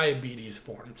week, diabetes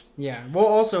forms. Yeah, well,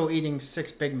 also eating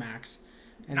 6 Big Macs.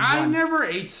 I never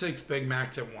ate 6 Big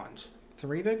Macs at once.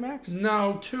 3 Big Macs?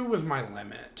 No, 2 was my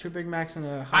limit. 2 Big Macs and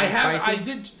a hot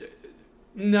spicy?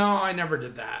 No, I never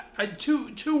did that. I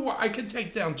could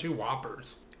take down 2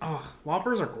 Whoppers. Oh,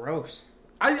 Whoppers are gross.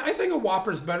 I think a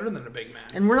Whopper's better than a Big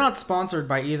Mac. And we're not sponsored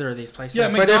by either of these places.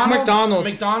 Yeah, but if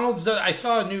McDonald's does, I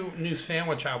saw a new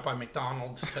sandwich out by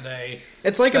McDonald's today.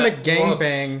 It's like a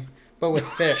McGangbang, but with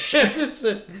fish.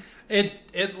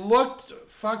 It looked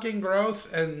fucking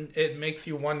gross, and it makes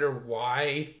you wonder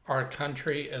why our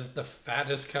country is the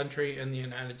fattest country in the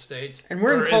United States. And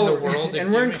we're in the world.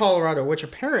 And we're in Colorado, which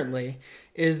apparently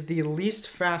is the least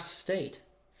fast state.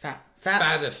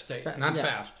 Fattest state, not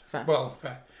fast. Fat. Well,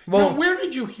 fat. Well, now, where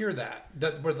did you hear that?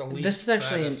 That we're the least. This is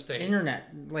actually an state? internet,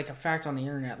 like a fact on the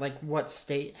internet, like what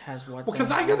state has what. Well, because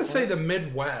I got to say, the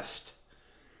Midwest,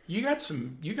 you got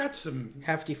some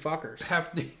hefty fuckers.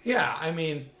 Hefty, yeah. I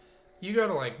mean, you go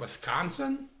to like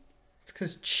Wisconsin. It's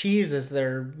because cheese is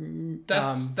their.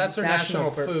 That's their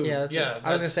national food. Yeah,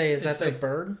 I was gonna say, is that their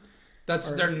bird?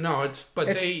 That's their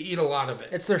they eat a lot of it.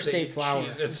 It's their state flower.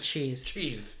 It's cheese.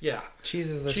 Cheese, yeah. Cheese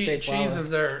is their state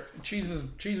flower. Cheese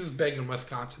is big in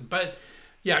Wisconsin, but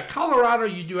yeah, Colorado,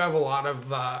 you do have a lot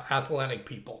of athletic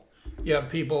people. You have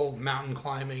people mountain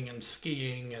climbing and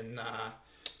skiing and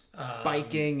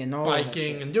biking and all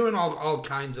biking and doing all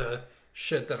kinds of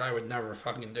shit that I would never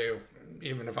fucking do,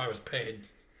 even if I was paid.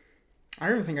 I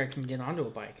don't think I can get onto a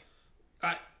bike.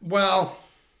 No.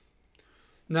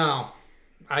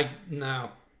 I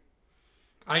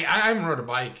haven't rode a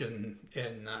bike in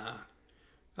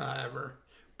ever,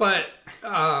 but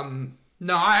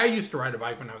no, I used to ride a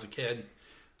bike when I was a kid.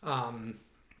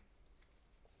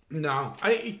 No,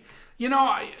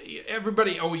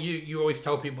 everybody. Oh, you always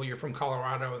tell people you're from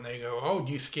Colorado, and they go, "Oh,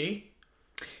 do you ski?"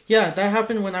 Yeah, that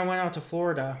happened when I went out to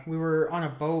Florida. We were on a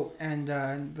boat, and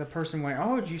the person went,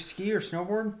 "Oh, do you ski or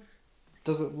snowboard?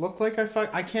 Does it look like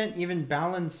I can't even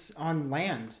balance on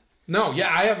land?" No, yeah,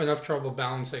 I have enough trouble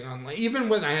balancing on land. Even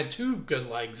when I had two good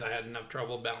legs, I had enough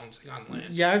trouble balancing on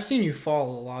land. Yeah, I've seen you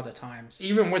fall a lot of times.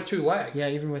 Even with two legs. Yeah,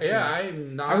 even with two legs.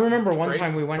 I'm not. I remember one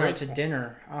time we went out to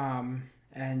dinner,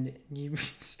 and you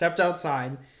stepped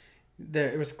outside.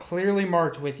 It was clearly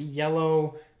marked with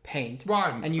yellow paint. Well,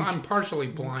 I'm partially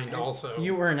blind also.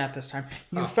 You weren't at this time.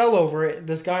 You fell over it.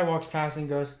 This guy walks past and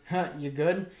goes, "Huh, you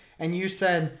good?" And you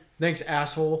said, "Thanks,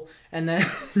 asshole." And then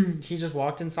he just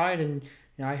walked inside and...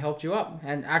 I helped you up.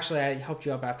 And actually, I helped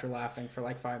you up after laughing for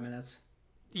like 5 minutes.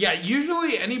 Yeah,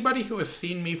 usually anybody who has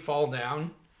seen me fall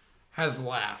down has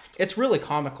laughed. It's really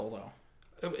comical,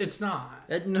 though. It's not.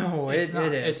 It is.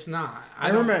 It's not. I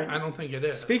don't think it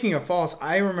is. Speaking of falls,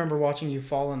 I remember watching you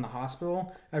fall in the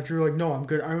hospital after you were like, "No, I'm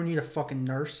good. I don't need a fucking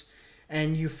nurse."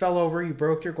 And you fell over. You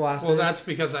broke your glasses. Well, that's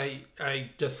because I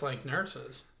dislike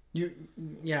nurses. You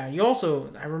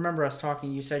also, I remember us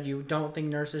talking. You said you don't think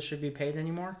nurses should be paid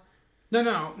anymore.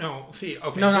 No. See,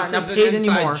 okay. No, not paid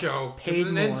anymore. Joke. This is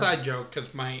an inside joke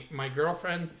because my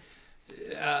girlfriend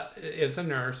is a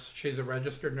nurse. She's a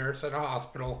registered nurse at a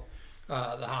hospital.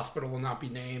 The hospital will not be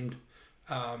named.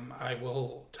 I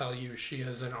will tell you she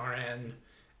is an RN,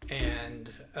 and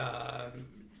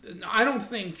I don't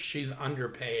think she's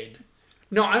underpaid.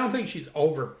 No, I don't think she's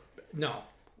over. No.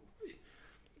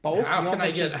 Both. How can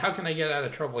I get out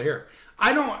of trouble here?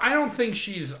 I don't think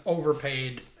she's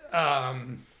overpaid.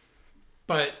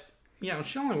 But,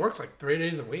 she only works like 3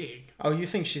 days a week. Oh, you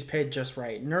think she's paid just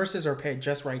right. Nurses are paid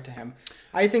just right to him.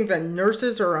 I think that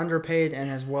nurses are underpaid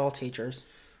and as well teachers.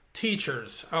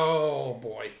 Teachers. Oh,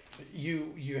 boy.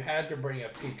 You had to bring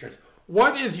up teachers.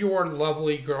 What is your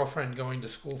lovely girlfriend going to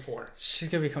school for? She's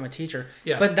going to become a teacher.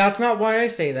 Yes. But that's not why I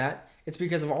say that. It's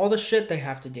because of all the shit they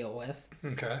have to deal with.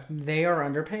 Okay. They are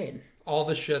underpaid. All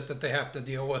the shit that they have to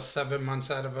deal with 7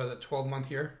 months out of a 12-month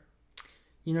year?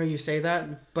 You say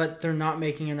that, but they're not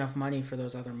making enough money for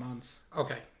those other months.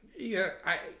 Okay. Yeah,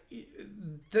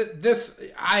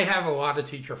 I have a lot of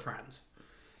teacher friends.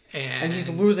 And he's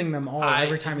losing them all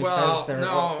every time he says they're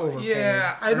overpaid.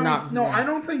 Yeah, I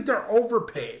don't think they're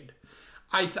overpaid.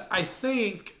 I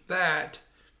think that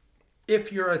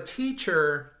if you're a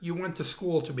teacher, you went to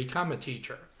school to become a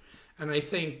teacher. And I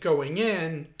think going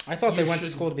in... I thought they went to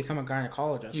school to become a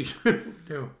gynecologist.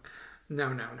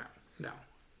 No.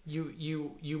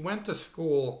 You went to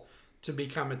school to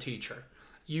become a teacher.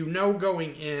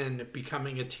 Going in,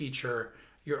 becoming a teacher,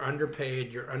 you're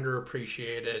underpaid, you're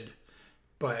underappreciated,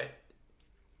 but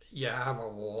you have a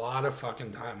lot of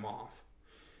fucking time off.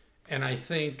 And I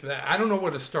think that, I don't know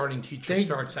what a starting teacher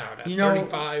starts out at.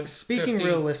 35, speaking 50,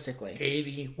 realistically.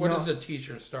 80. What does a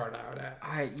teacher start out at?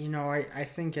 I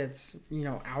think it's,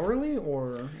 hourly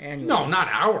or annually. No, not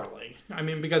hourly. I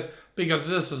mean, because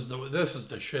this is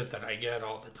the shit that I get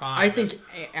all the time. I think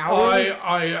hourly.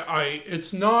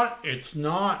 It's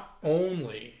not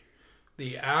only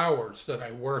the hours that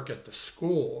I work at the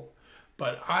school,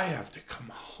 but I have to come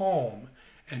home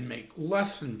and make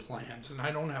lesson plans, and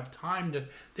I don't have time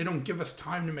they don't give us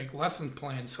time to make lesson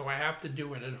plans, so I have to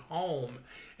do it at home,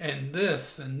 and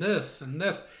this, and this, and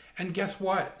this, and guess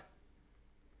what?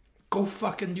 Go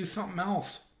fucking do something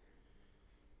else.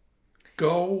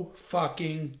 Go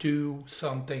fucking do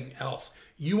something else.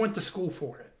 You went to school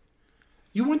for it.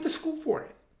 You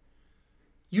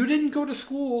didn't go to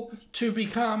school to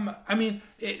become, and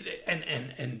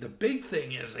the big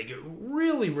thing is they get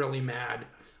really, really mad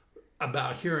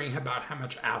about hearing about how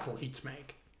much athletes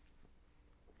make.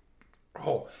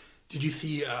 Oh, did you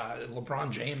see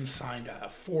LeBron James signed a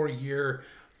 4-year,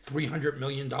 $300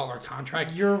 million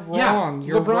contract? You're wrong.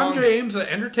 Yeah, LeBron James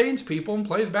entertains people and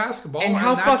plays basketball. And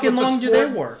how fucking long do they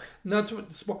work? And that's what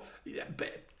the sport.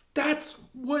 That's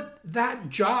what that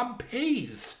job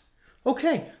pays.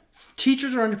 Okay.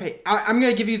 Teachers are underpaid. I'm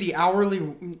going to give you the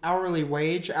hourly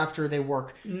wage after they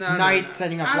work nights,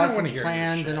 setting up lessons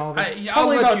plans and all that.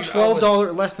 Probably about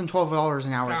 $12, less than $12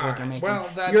 an hour is what they're making. Well,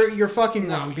 you're fucking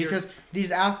wrong because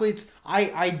these athletes.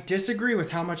 I disagree with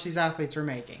how much these athletes are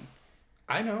making.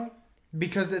 I know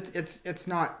because it's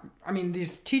not. I mean,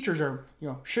 these teachers are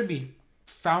should be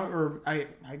found or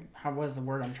how was the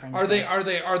word I'm trying to say?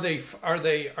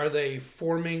 Are they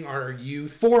forming our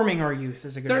youth? Forming our youth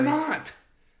is a good. They're not.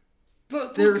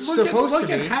 Look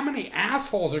at how many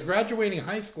assholes are graduating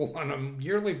high school on a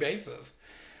yearly basis.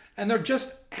 And they're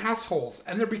just assholes.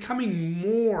 And they're becoming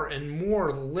more and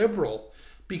more liberal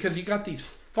because you got these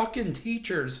fucking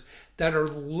teachers that are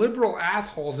liberal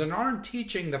assholes and aren't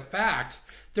teaching the facts.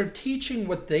 They're teaching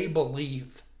what they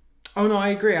believe. Oh, no, I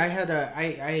agree. I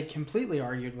had completely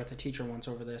argued with a teacher once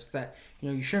over this, that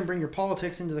you shouldn't bring your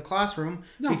politics into the classroom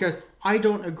because I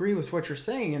don't agree with what you're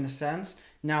saying in a sense.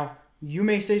 Now, you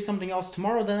may say something else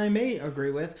tomorrow that I may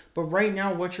agree with, but right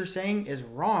now what you're saying is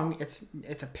wrong.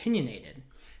 It's opinionated.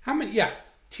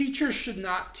 Teachers should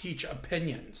not teach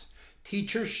opinions.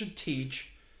 Teachers should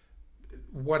teach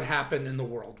what happened in the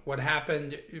world. What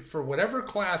happened for whatever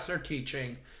class they're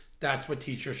teaching, that's what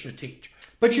teachers should teach.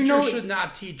 But teachers should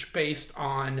not teach based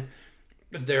on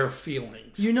their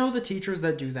feelings. The teachers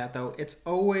that do that, though, it's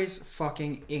always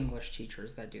fucking English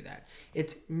teachers that do that.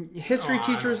 It's history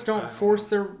teachers don't force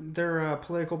their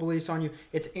political beliefs on you.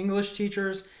 It's English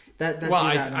teachers that do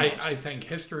that. I think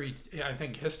history.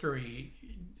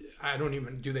 I don't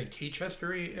even. Do they teach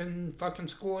history in fucking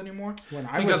school anymore?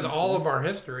 Because all of our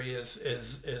history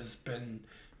is been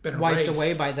wiped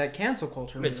away by that cancel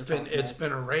culture. It's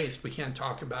been erased. We can't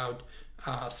talk about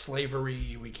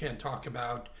slavery. We can't talk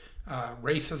about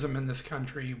racism in this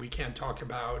country. We can't talk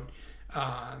about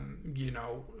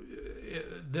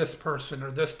this person or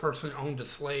this person owned a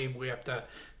slave. We have to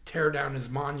tear down his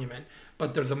monument.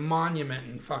 But there's a monument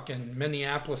in fucking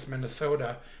Minneapolis,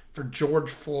 Minnesota for George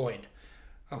Floyd.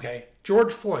 Okay?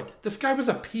 George Floyd. This guy was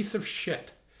a piece of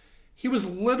shit. He was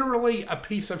literally a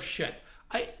piece of shit.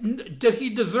 Did he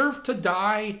deserve to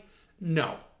die?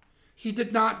 No. He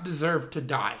did not deserve to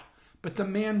die. But the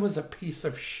man was a piece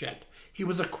of shit. He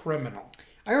was a criminal.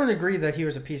 I don't agree that he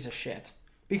was a piece of shit.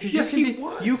 Because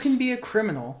you can be a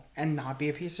criminal and not be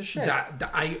a piece of shit.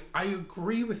 I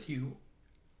agree with you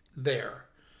there.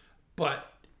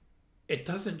 But it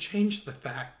doesn't change the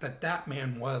fact that that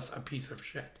man was a piece of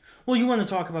shit. Well, you want to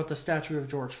talk about the statue of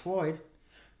George Floyd.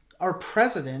 Our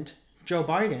president, Joe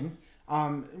Biden,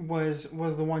 was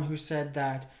the one who said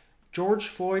that George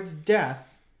Floyd's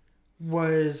death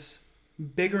was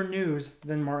bigger news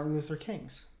than Martin Luther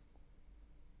King's.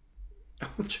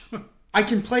 I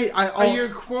can play.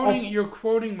 You're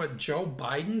quoting what Joe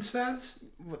Biden says?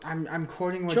 I'm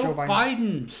quoting what Joe Biden.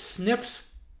 Biden sniffs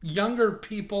younger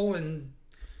people and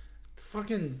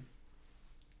fucking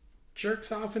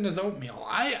jerks off in his oatmeal.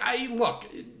 Look.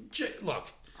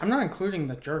 I'm not including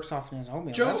the jerks off in his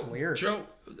oatmeal. That's weird.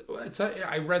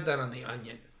 I read that on The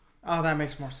Onion. Oh, that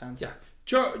makes more sense. Yeah.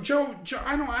 Joe.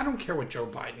 I don't care what Joe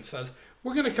Biden says.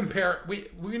 We're gonna compare.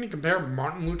 We're gonna compare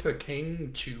Martin Luther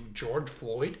King to George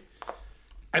Floyd.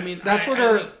 I mean, that's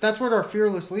what our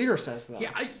fearless leader says, though.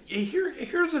 Yeah.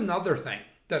 Here's another thing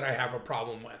that I have a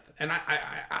problem with, and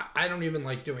I don't even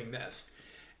like doing this.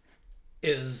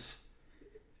 Is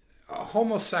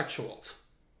homosexuals.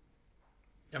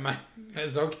 Am I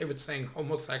okay with saying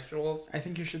homosexuals? I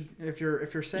think you should. If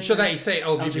you're saying, should I say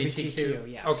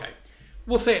LGBTQ? Yes. Okay,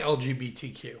 we'll say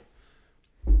LGBTQ.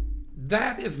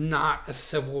 That is not a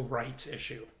civil rights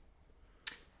issue.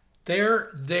 They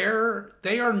are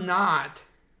not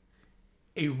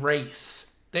a race.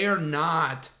 They are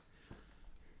not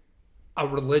a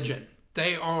religion.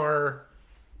 They are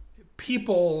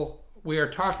people we are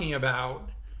talking about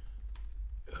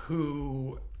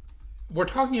who... We're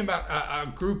talking about a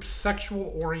group's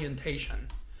sexual orientation.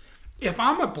 If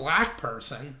I'm a black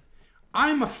person,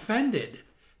 I'm offended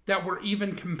that we're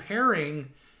even comparing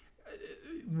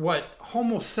what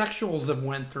homosexuals have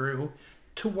went through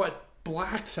to what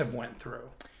blacks have went through.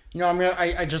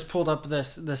 I just pulled up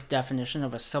this definition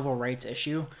of a civil rights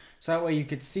issue, so that way you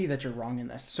could see that you're wrong in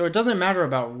this. So it doesn't matter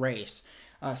about race.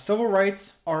 Civil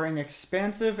rights are an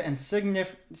expansive and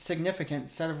significant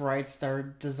set of rights that are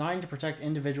designed to protect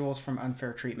individuals from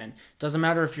unfair treatment. Doesn't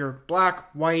matter if you're black,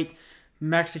 white,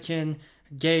 Mexican,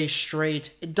 gay,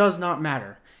 straight. It does not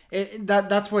matter.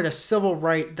 That's what a civil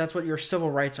right. That's what your civil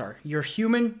rights are. You're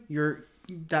human.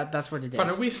 That's what it is.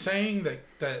 But are we saying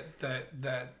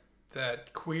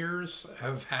that queers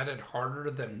have had it harder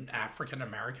than African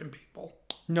American people?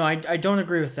 No, I don't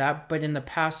agree with that. But in the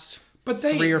past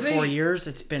 3 or 4 years,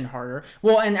 it's been harder.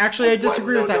 Well, and actually, I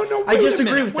disagree with that. I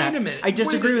disagree with that. I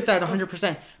disagree with that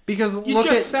 100%. Because look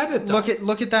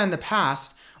at that in the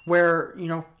past, where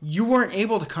you weren't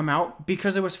able to come out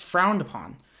because it was frowned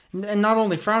upon, and not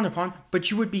only frowned upon, but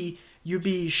you'd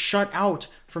be shut out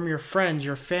from your friends,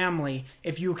 your family,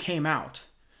 if you came out.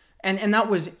 And that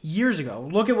was years ago.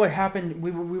 Look at what happened. We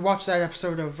watched that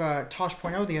episode of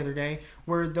Tosh.0 the other day,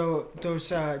 where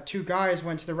those two guys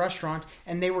went to the restaurant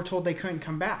and they were told they couldn't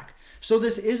come back. So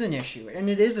this is an issue, and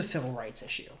it is a civil rights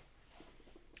issue.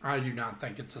 I do not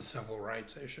think it's a civil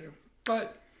rights issue.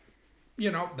 But,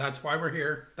 that's why we're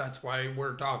here. That's why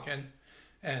we're talking.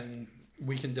 And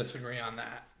we can disagree on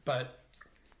that. But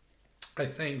I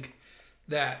think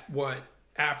that what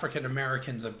African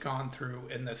Americans have gone through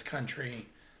in this country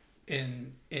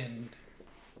in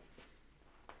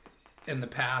the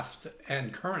past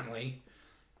and currently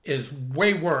is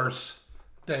way worse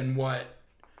than what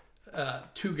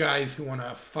two guys who want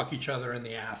to fuck each other in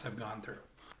the ass have gone through.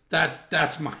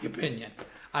 That's my opinion.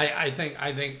 I think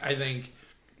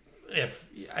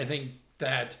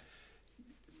that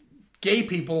gay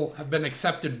people have been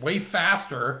accepted way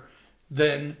faster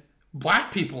than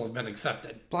black people have been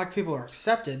accepted. Black people are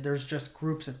accepted. There's just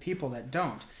groups of people that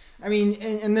don't. I mean,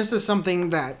 and this is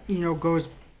something that,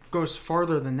 goes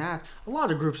farther than that. A lot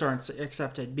of groups aren't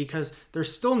accepted because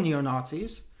there's still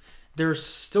neo-Nazis, there's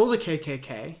still the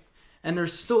KKK, and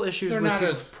there's still issues with... They're not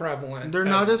as prevalent. They're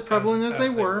not as prevalent as they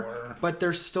were, but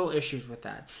there's still issues with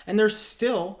that. And there's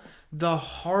still the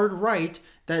hard right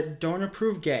that don't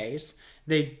approve gays.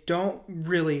 They don't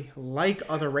really like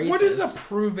other races. What does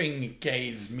approving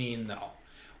gays mean, though?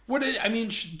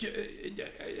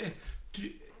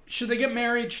 Should they get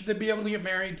married? Should they be able to get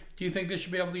married? Do you think they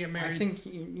should be able to get married? I think,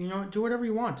 do whatever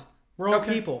you want. We're all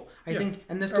people. I think,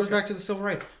 and this goes back to the civil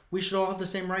rights. We should all have the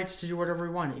same rights to do whatever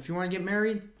we want. If you want to get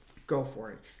married, go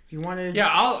for it. If you want to... Yeah,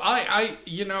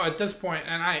 at this point,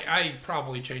 and I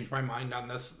probably changed my mind on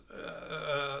this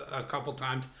a couple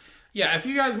times. Yeah, if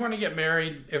you guys want to get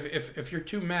married, if you're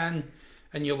two men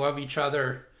and you love each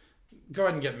other, go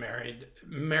ahead and get married.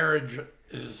 Marriage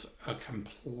is a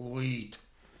complete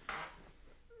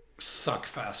suck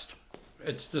fest.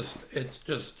 It's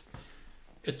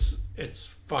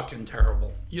fucking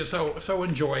terrible. So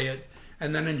enjoy it,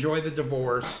 and then enjoy the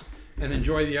divorce, and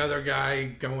enjoy the other guy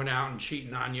going out and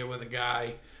cheating on you with a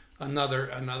guy,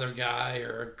 another guy,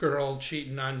 or a girl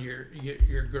cheating on your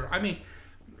girl. I mean,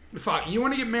 fuck, you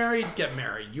want to get married? Get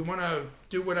married. You want to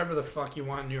do whatever the fuck you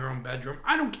want in your own bedroom?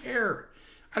 I don't care.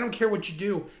 I don't care what you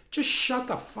do. Just shut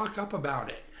the fuck up about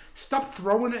it. Stop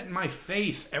throwing it in my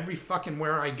face every fucking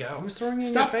where I go. Who's throwing it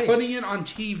in your face? Stop putting it on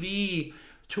TV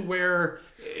to where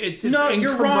it's in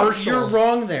you're commercials. Wrong. You're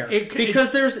wrong there.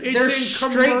 Because there's straight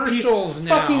commercials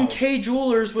now. Fucking Kay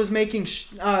Jewelers was making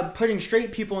putting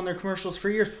straight people in their commercials for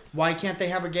years. Why can't they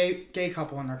have a gay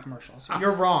couple in their commercials?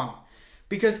 You're wrong.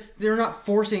 Because they're not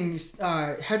forcing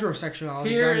heterosexuality.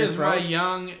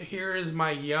 Here is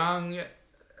my young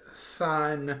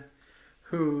son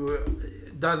who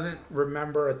doesn't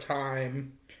remember a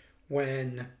time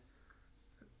when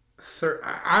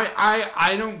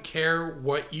I don't care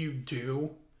what you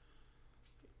do.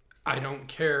 I don't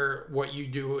care what you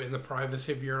do in the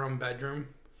privacy of your own bedroom.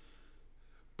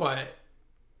 But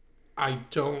I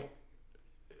don't,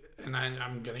 and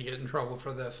I'm going to get in trouble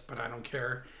for this, but I don't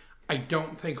care. I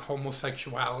don't think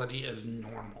homosexuality is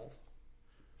normal.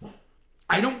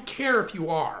 I don't care if you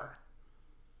are.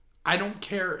 I don't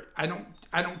care. I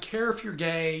don't care if you're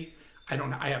gay. I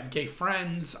have gay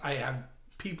friends. I have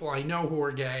people I know who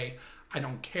are gay. I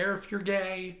don't care if you're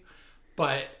gay,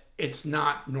 but it's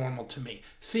not normal to me.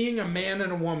 Seeing a man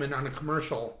and a woman on a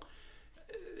commercial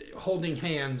holding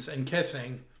hands and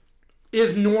kissing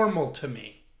is normal to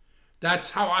me.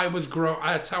 That's how I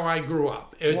That's how I grew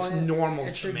up. It's normal to me.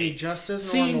 It should be just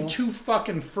as normal. Seeing two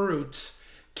fucking fruits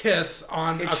kiss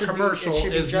on a commercial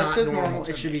is not normal.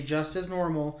 It should be just as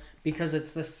normal because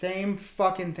it's the same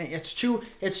fucking thing. It's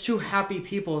two happy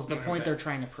people is the point they're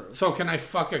trying to prove. So can I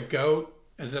fuck a goat?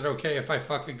 Is it okay if I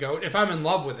fuck a goat? If I'm in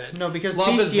love with it. No, because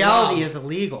bestiality is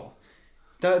illegal.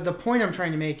 The point I'm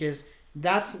trying to make is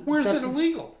Where's it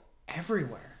illegal?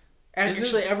 Everywhere.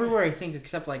 Actually, everywhere I think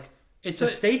except like the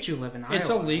state you live in. It's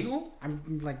Iowa. Illegal?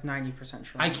 I'm like 90%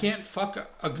 sure. I can't fuck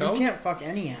a goat? You can't fuck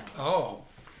any animals. Oh,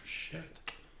 shit.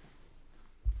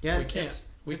 Yeah, we can't.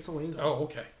 It's illegal. Oh,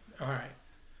 okay. All right.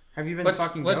 Have you been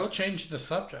fucking goats? Let's change the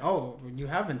subject. Oh, you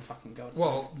have been fucking goats.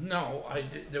 Well, no,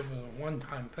 there was a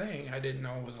one-time thing. I didn't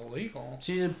know it was illegal.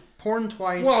 So you did porn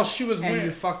twice. Well, she was and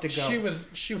you fucked a goat.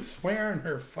 She was wearing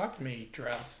her fuck me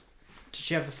dress. Did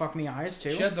she have the fuck me eyes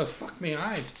too? She had the fuck me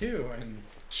eyes too, and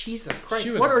Jesus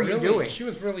Christ, what are you doing? She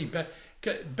was really bad.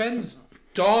 Ben's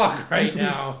dog right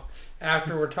now,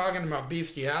 after we're talking about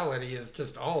bestiality, is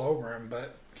just all over him.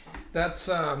 But that's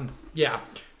yeah.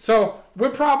 So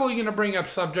we're probably going to bring up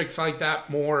subjects like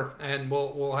that more, and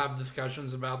we'll have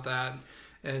discussions about that.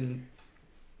 And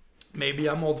maybe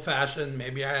I'm old-fashioned,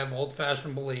 maybe I have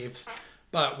old-fashioned beliefs,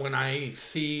 but when I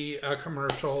see a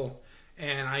commercial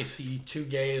and I see two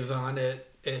gays on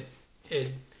it,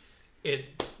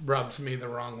 it rubs me the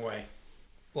wrong way,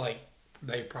 like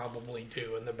they probably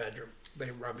do in the bedroom.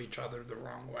 They rub each other the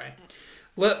wrong way.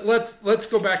 Let's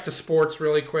go back to sports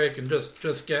really quick and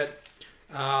just get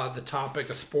the topic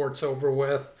of sports over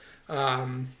with.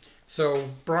 So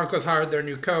Broncos hired their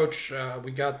new coach.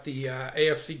 We got the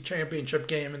AFC Championship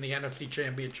game and the NFC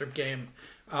Championship game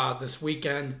this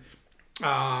weekend.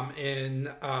 In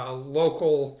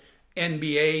local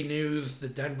NBA news, the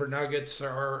Denver Nuggets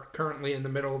are currently in the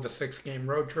middle of a 6-game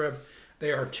road trip.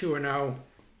 They are 2-0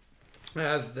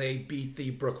 as they beat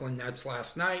the Brooklyn Nets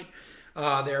last night. They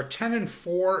are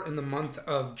 10-4 in the month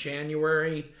of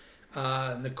January.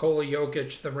 Nikola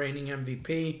Jokic, the reigning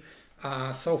MVP,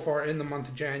 so far in the month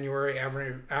of January,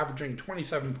 averaging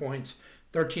 27 points,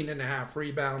 13.5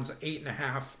 rebounds,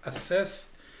 8.5 assists.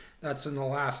 That's in the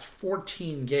last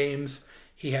 14 games.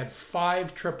 He had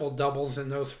 5 triple-doubles in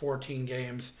those 14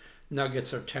 games.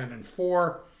 Nuggets are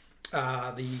 10-4.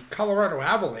 The Colorado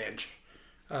Avalanche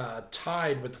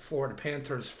tied with the Florida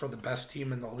Panthers for the best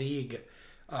team in the league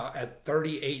at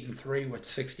 38-3 with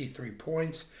 63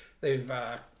 points.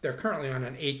 They're currently on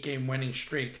an 8-game winning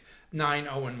streak,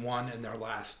 9-0-1 in their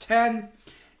last 10.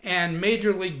 And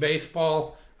Major League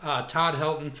Baseball, Todd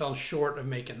Helton fell short of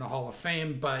making the Hall of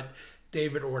Fame, but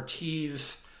David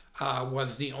Ortiz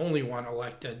was the only one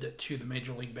elected to the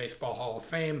Major League Baseball Hall of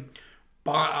Fame.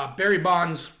 Barry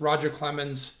Bonds, Roger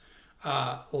Clemens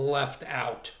left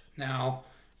out. Now,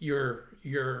 you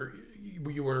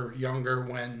were younger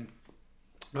when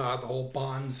the whole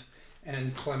Bonds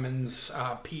and Clemens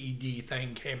PED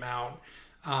thing came out.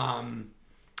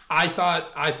 I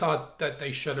thought that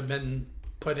they should have been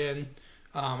put in.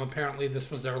 Apparently, this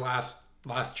was their last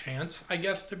chance, I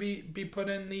guess, to be put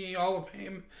in the Hall of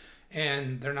Fame,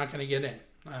 and they're not going to get in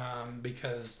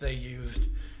because they used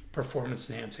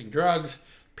performance-enhancing drugs.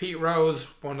 Pete Rose,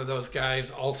 one of those guys,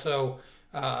 also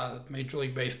Major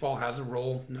League Baseball has a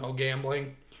rule: no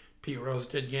gambling. Pete Rose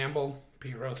did gamble.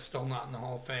 Pete Rose still not in the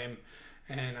Hall of Fame.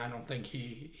 And I don't think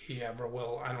he ever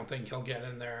will. I don't think he'll get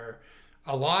in there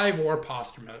alive or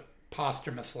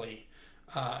posthumously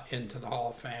into the Hall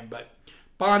of Fame. But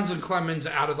Bonds and Clemens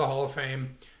out of the Hall of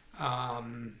Fame.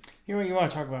 You want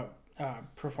to talk about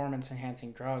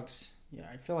performance-enhancing drugs. Yeah,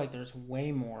 I feel like there's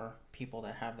way more people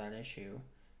that have that issue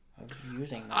of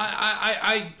using them.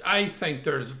 I think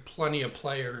there's plenty of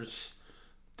players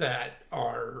that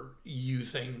are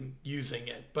using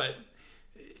it. But,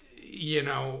 you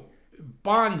know,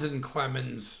 Bonds and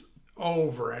Clemens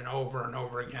over and over and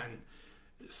over again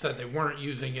said they weren't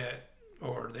using it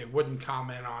or they wouldn't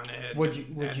comment on it. Would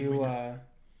you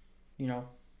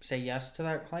say yes to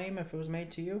that claim if it was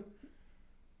made to you?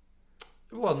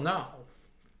 Well, no.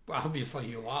 Obviously,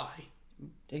 you lie.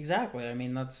 Exactly. I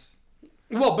mean, that's...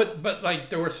 Well, but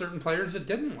like there were certain players that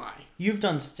didn't lie. You've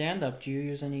done stand-up. Do you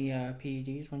use any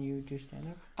PEDs when you do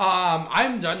stand-up? I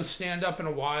haven't done stand-up in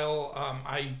a while.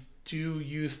 I do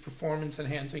use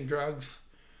performance-enhancing drugs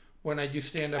when I do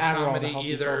stand-up comedy,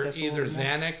 either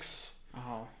Xanax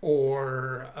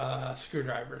or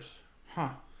screwdrivers. Huh.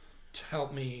 To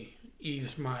help me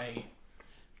ease my...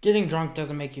 Getting drunk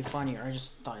doesn't make you funnier. I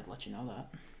just thought I'd let you know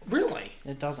that. Really?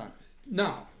 It doesn't.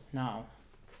 No.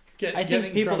 I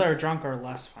think people that are drunk are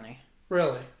less funny.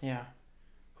 Really? Yeah.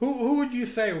 Who would you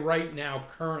say right now,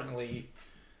 currently,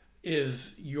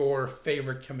 is your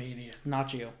favorite comedian?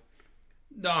 Not you.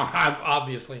 No,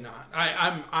 obviously not.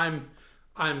 I'm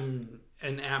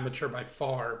an amateur by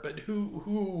far, but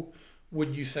who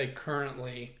would you say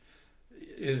currently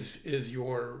is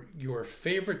your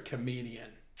favorite comedian?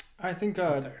 I think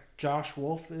Josh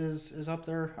Wolf is up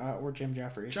there, or Jim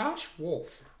Jeffries. Josh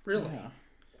Wolf, really? Yeah.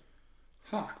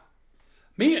 Huh.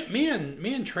 Me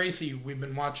and Tracy, we've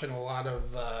been watching a lot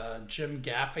of Jim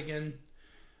Gaffigan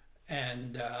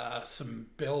and some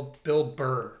Bill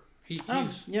Burr. He's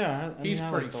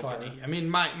pretty funny. Burr. I mean,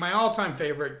 my all-time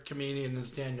favorite comedian is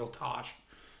Daniel Tosh.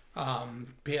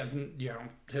 He hasn't,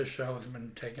 his show has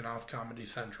been taken off Comedy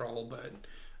Central, but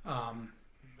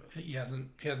he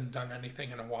hasn't done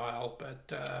anything in a while,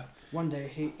 but one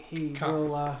day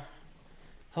he'll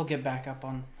get back up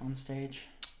on stage.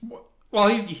 Well,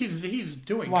 he's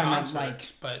doing concerts, like,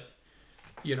 but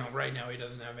right now he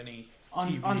doesn't have any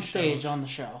TV on stage shows. On the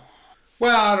show.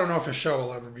 Well, I don't know if a show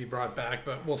will ever be brought back,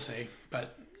 but we'll see.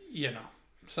 But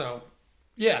so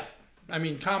yeah, I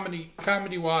mean,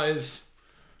 comedy wise,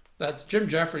 that's Jim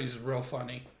Jeffries is real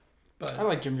funny. But I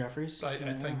like Jim Jeffries. I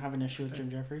think, don't have an issue with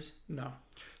Jim Jeffries. No.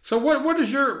 So what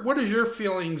is your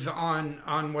feelings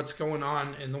on what's going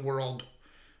on in the world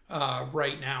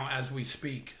right now as we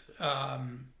speak?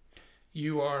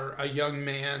 You are a young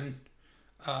man.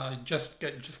 Just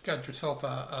got yourself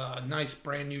a nice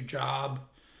brand new job.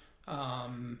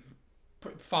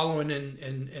 Following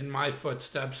in my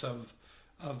footsteps of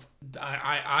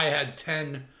I had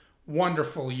 10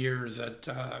 wonderful years at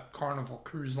Carnival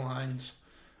Cruise Lines.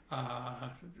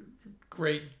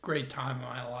 Great time in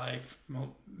my life.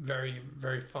 Very,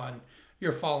 very fun.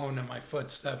 You're following in my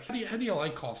footsteps. How do you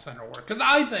like call center work? Because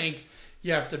I think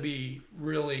you have to be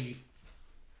really,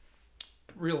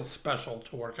 real special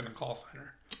to work in a call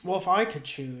center. Well, if I could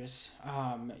choose,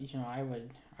 I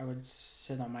would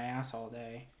sit on my ass all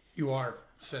day. You are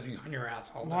sitting on your ass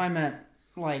all day. Well, I meant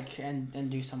and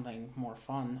do something more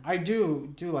fun. I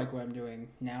do like what I'm doing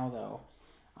now though.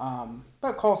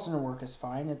 But call center work is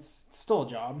fine. It's still a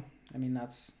job. I mean,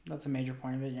 that's a major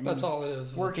point of it. I mean, that's all it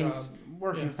is.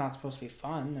 Working's not supposed to be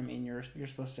fun. I mean, you're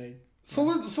supposed to. So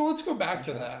let's go back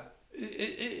to that.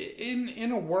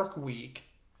 In a work week,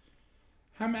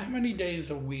 how many days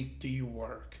a week do you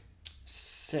work?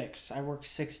 6. I work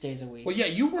 6 days a week. Well, yeah,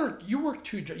 you work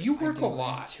 2 jobs. You work a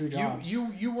lot. 2 jobs.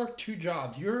 You work 2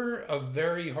 jobs. You're a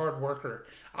very hard worker.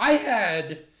 I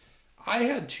had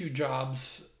 2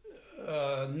 jobs.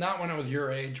 Not when I was your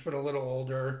age, but a little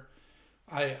older.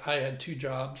 I had 2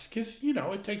 jobs because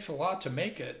it takes a lot to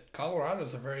make it.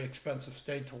 Colorado's a very expensive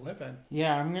state to live in.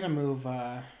 Yeah, I'm gonna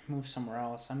move somewhere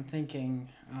else. I'm thinking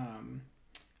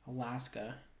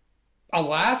Alaska.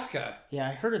 Alaska. Yeah,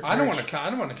 I heard it's. I don't want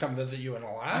to come visit you in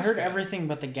Alaska. I heard everything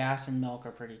but the gas and milk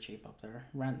are pretty cheap up there.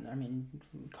 Rent, I mean,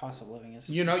 cost of living is.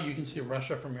 You can see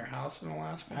Russia from your house in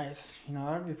Alaska. That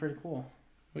would be pretty cool.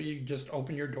 Well, you just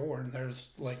open your door and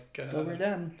there's like. Go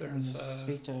den. There's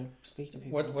speak to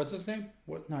people. What's his name?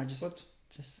 What? No,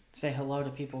 just say hello to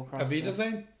people across. Avita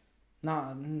Zane?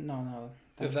 No.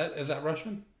 Is that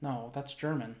Russian? No, that's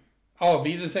German. Oh,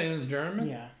 Avita Zane is German?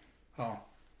 Yeah. Oh.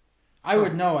 I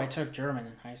would know. I took German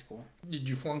in high school. Did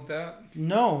you flunk that?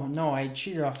 No. I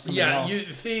cheated off somebody else. Yeah,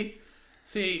 you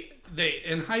see, they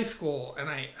in high school, and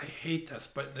I hate this,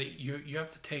 but you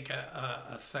have to take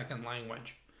a second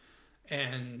language,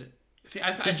 and see,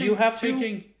 you have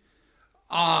to?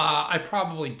 I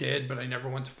probably did, but I never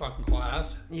went to fucking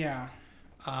class. Yeah.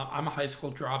 I'm a high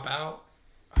school dropout.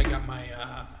 I got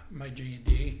my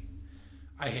GED.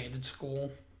 I hated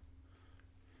school.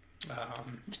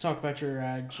 Let's talk about your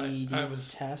GED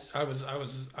test. I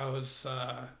was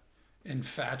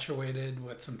infatuated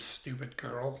with some stupid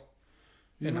girl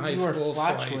in high school. So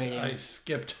I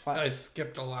skipped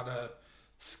a lot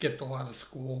of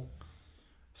school,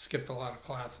 skipped a lot of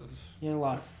classes. You had a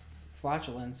lot of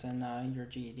flatulence in your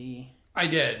GED. I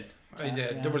did. Test, I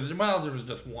did. Yeah. There was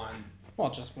just one. Well,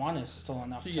 just one is still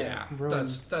enough to ruin.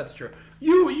 That's true.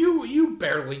 You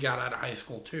barely got out of high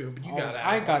school too, but you got out.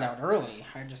 I got out early.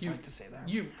 I just like to say that.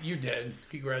 You did.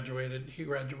 He graduated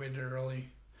early.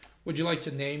 Would you like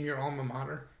to name your alma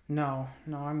mater? No,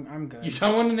 I'm good. You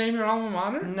don't want to name your alma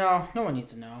mater? No one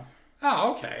needs to know.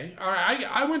 Oh, okay. All right.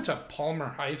 I went to Palmer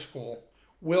High School,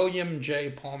 William J.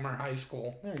 Palmer High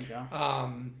School. There you go.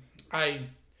 I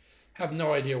have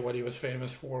no idea what he was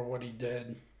famous for, what he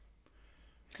did.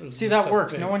 See, that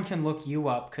works. No one can look you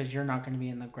up because you're not going to be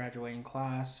in the graduating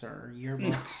class or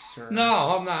yearbooks.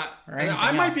 No, I'm not.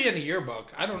 I might else. be in a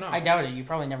yearbook. I don't know. I doubt it. You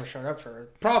probably never showed up for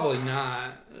it. Probably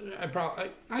not.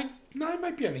 I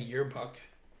might be in a yearbook.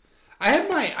 I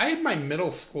had my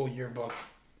middle school yearbook.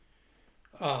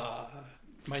 My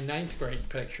 9th grade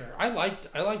picture. I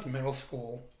liked middle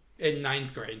school in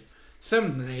 9th grade.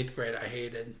 7th and 8th grade I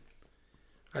hated.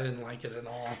 I didn't like it at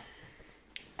all.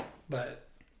 But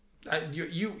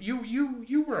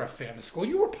you were a fan of school.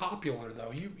 You were popular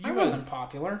though. I wasn't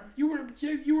popular. You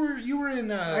were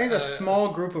in. I had a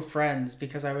small group of friends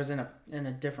because I was in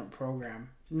a different program.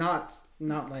 Not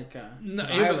like.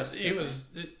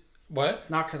 What?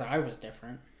 Not because I was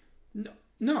different.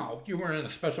 No, you weren't in a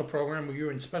special program. Were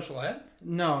you in special ed?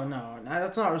 No.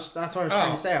 That's what I was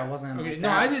trying to say. I wasn't. Okay, like no,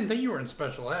 that. I didn't think you were in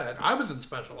special ed. I was in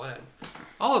special ed.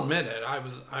 I'll admit it.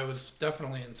 I was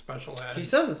definitely in special ed. He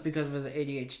says it's because of his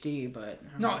ADHD, but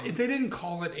no, they didn't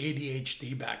call it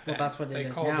ADHD back then. Well, that's what it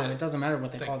is now. It doesn't matter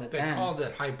what they called it then. They called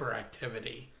it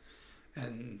hyperactivity,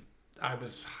 and I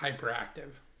was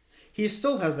hyperactive. He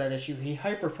still has that issue. He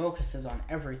hyper focuses on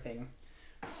everything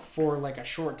for like a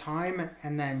short time,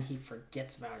 and then he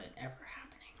forgets about it ever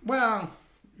happening. Well,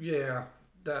 yeah,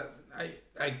 I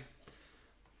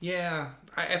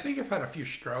think I've had a few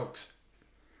strokes.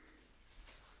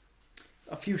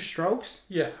 A few strokes?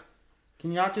 Yeah.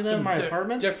 Can you not do that in my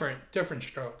apartment? Different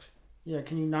strokes. Yeah,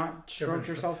 can you not stroke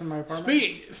yourself in my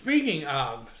apartment? Speaking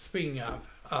of,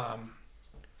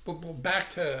 but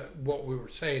back to what we were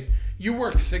saying, you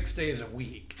work 6 days a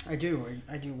week. I do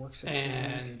work 6 days a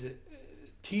week. And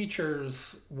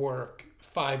teachers work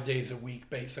 5 days a week,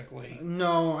 basically.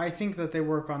 No, I think that they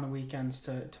work on the weekends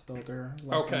to build their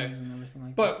lessons and everything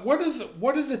like that. But what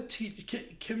is a teacher?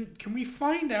 Can we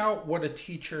find out what a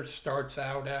teacher starts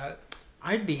out at?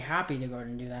 I'd be happy to go ahead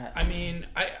and do that. I mean,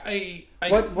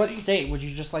 what state would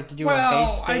you just like to do? A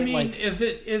base state? I mean, is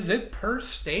it per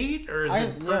state or is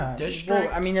it per district?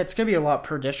 Well, I mean, it's gonna be a lot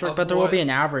per district, but there will be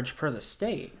an average per the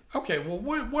state. Okay, well,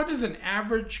 what does an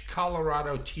average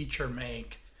Colorado teacher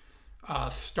make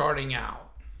starting out?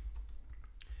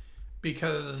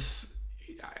 Because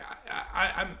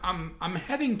I'm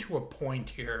heading to a point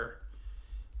here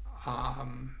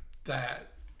that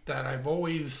I've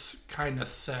always kind of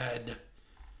said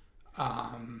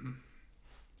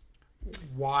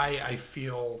why I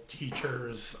feel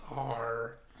teachers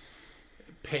are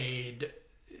paid.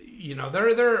 You know,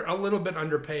 they're a little bit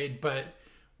underpaid, but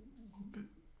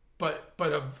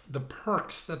of the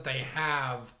perks that they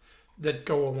have that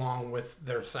go along with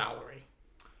their salary.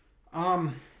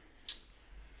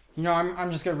 You know,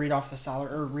 I'm just gonna read off this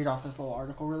little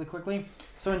article really quickly.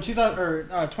 So in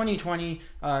 2020,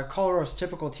 Colorado's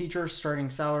typical teacher starting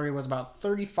salary was about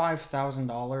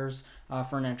 $35,000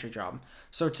 for an entry job.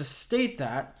 So to state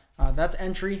that, that's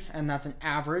entry and that's an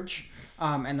average,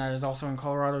 and that is also in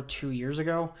Colorado 2 years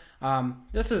ago.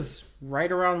 This is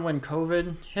right around when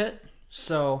COVID hit.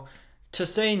 So to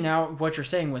say now what you're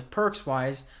saying with perks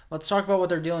wise, let's talk about what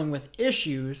they're dealing with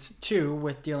issues too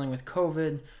with dealing with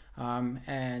COVID.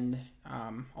 And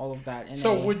all of that.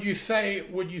 So would you say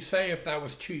if that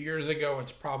was 2 years ago,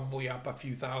 it's probably up a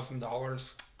few $1,000s?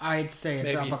 I'd say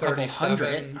it's up a couple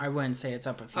hundred. I wouldn't say it's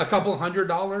up a few. A couple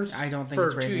 $100? I don't think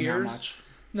it's raising that much.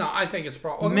 No, I think it's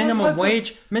probably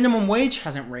minimum wage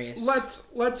hasn't raised.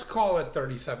 Let's call it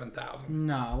 $37,000.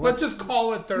 No, let's just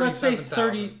call it $37,000. Let's say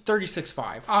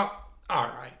 $36,500. All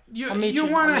right. You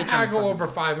want to haggle over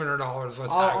 $500?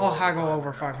 I'll haggle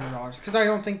over $500 because I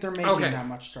don't think they're making that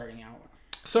much starting out.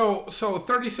 So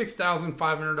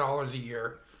 $36,500 a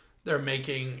year they're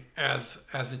making as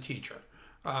a teacher.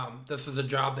 This is a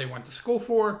job they went to school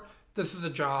for. This is a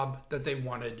job that they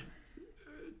wanted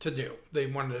to do. They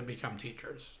wanted to become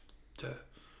teachers to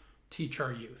teach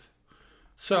our youth.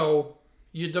 So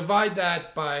you divide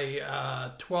that by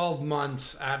 12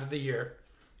 months out of the year,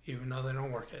 even though they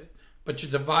don't work it. But you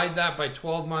divide that by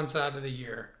 12 months out of the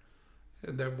year,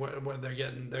 they're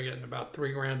getting about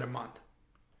 $3,000 a month.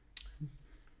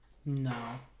 No.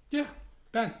 Yeah,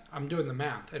 Ben, I'm doing the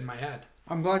math in my head.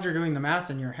 I'm glad you're doing the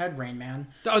math in your head, Rain Man.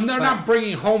 And they're not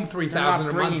bringing home $3,000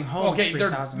 a month. Okay,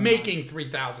 they're making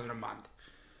 $3,000 a month.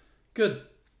 Good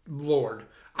Lord,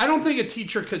 I don't think a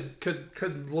teacher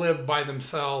could live by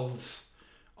themselves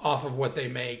off of what they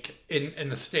make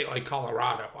in a state like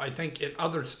Colorado. I think in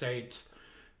other states.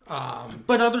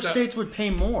 But other states would pay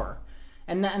more,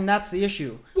 and that's the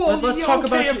issue. Well, let's talk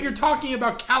about if you're talking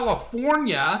about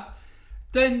California,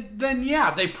 then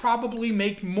yeah, they probably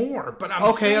make more. But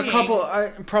I'm saying, a couple,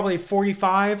 probably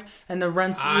 45, and the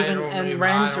rent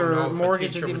or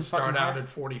mortgage is even start out at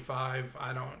 45.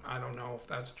 I don't know if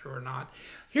that's true or not.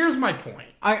 Here's my point.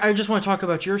 I just want to talk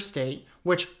about your state,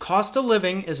 which cost of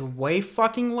living is way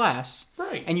fucking less.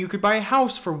 Right. And you could buy a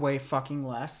house for way fucking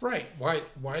less. Right.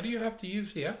 Why do you have to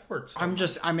use the F word?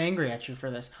 I'm angry at you for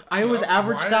this. Iowa's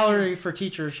average salary for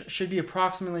teachers should be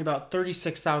approximately about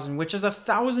 $36,000, which is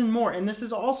 $1,000 more, and this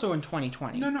is also in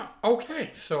 2020. No.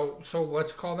 Okay. So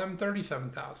let's call them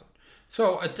 $37,000.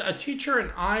 So a teacher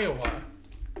in Iowa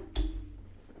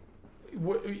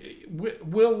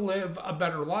will live a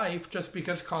better life just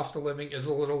because cost of living is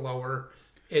a little lower.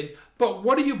 But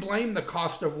what do you blame the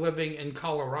cost of living in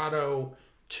Colorado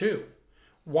to?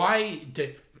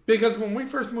 Because when I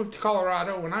first moved to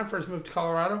Colorado,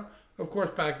 of course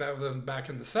back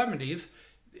in the 70s,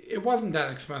 it wasn't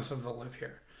that expensive to live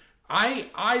here.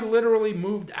 I literally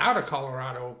moved out of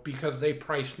Colorado because they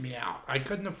priced me out. I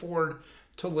couldn't afford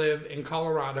to live in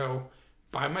Colorado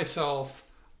by myself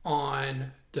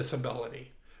on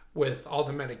disability with all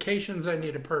the medications I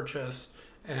need to purchase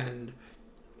and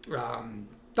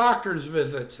doctor's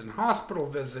visits and hospital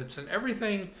visits and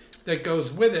everything that goes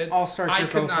with it. I'll start your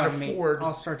GoFundMe.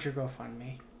 I'll start your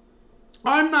GoFundMe.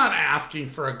 I'm not asking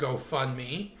for a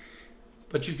GoFundMe,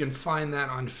 but you can find that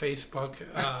on Facebook.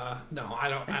 No, I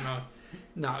don't.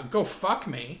 No, go fuck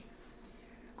me.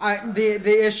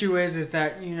 The issue is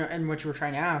that, and what you were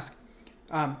trying to ask,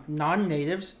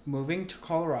 non-natives moving to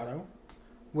Colorado,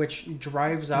 which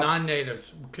drives up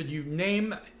non-natives. Could you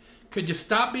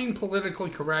stop being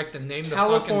politically correct and name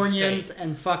Californians the fucking state?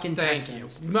 and fucking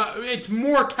Texans? Thank you. No, it's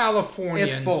more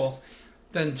Californians. It's both.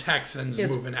 Than Texans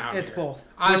moving out It's here. both.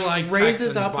 I which like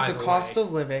raises Texans, up the cost way.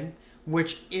 of living,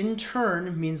 which in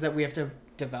turn means that we have to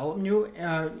develop new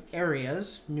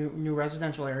areas, new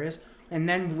residential areas, and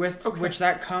then with which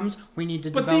that comes, we need to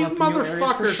develop new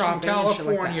areas for shopping. But these motherfuckers from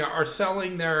California like are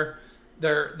selling their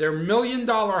 $1 million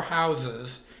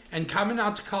houses and coming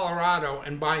out to Colorado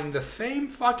and buying the same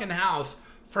fucking house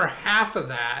for half of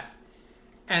that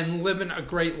and living a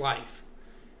great life.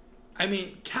 I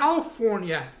mean,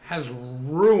 California has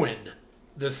ruined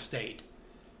this state.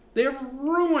 They've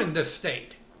ruined the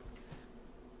state.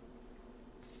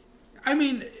 I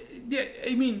mean,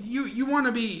 you want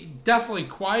to be definitely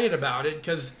quiet about it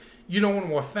because you don't want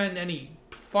to offend any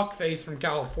fuckface from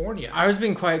California. I was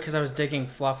being quiet because I was digging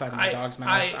fluff out of my dog's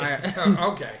mouth.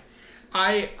 Okay.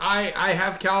 I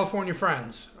have California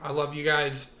friends. I love you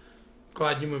guys.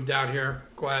 Glad you moved out here.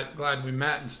 Glad we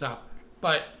met and stuff.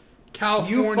 But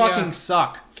California, you fucking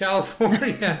suck.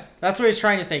 California. That's what he's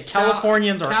trying to say.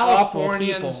 Californians are awful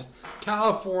people.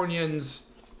 Californians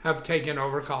have taken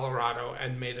over Colorado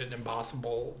and made it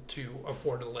impossible to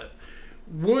afford to live.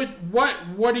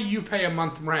 What do you pay a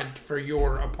month rent for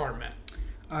your apartment?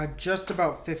 Just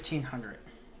about $1,500.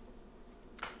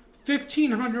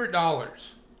 $1,500.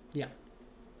 Yeah.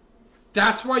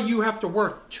 That's why you have to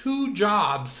work 2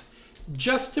 jobs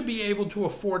just to be able to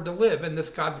afford to live in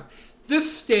this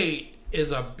state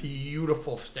is a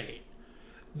beautiful state.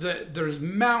 There's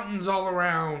mountains all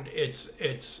around. It's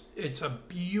a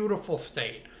beautiful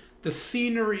state. The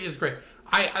scenery is great.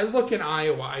 I look in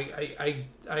Iowa.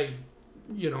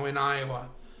 In Iowa,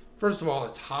 first of all,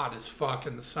 it's hot as fuck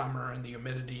in the summer and the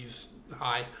humidity's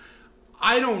high.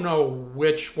 I don't know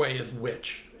which way is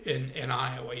which in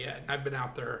Iowa yet. I've been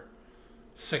out there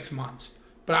 6 months,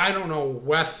 but I don't know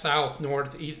west, south,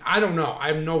 north, east. I don't know. I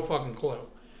have no fucking clue.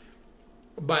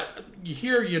 But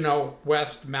here,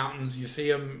 west mountains, you see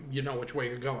them, you know which way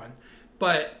you're going.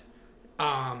 But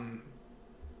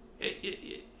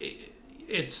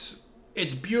it's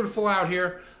beautiful out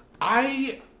here.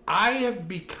 I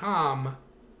hate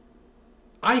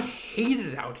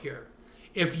it out here.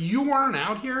 If you weren't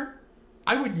out here,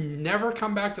 I would never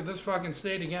come back to this fucking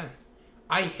state again.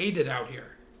 I hate it out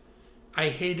here. I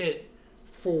hate it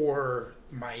for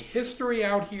my history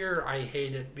out here. I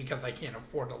hate it because I can't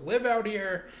afford to live out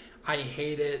here. I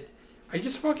hate it. I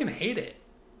just fucking hate it.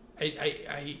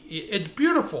 It's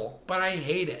beautiful, but I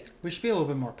hate it. We should be a little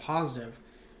bit more positive.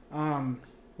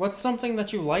 What's something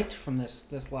that you liked from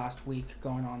this last week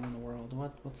going on in the world?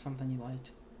 What's something you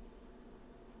liked?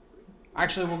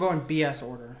 Actually, we'll go in BS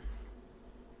order.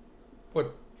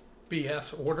 What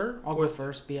BS order? I'll go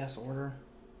first. BS order.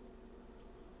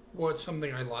 What's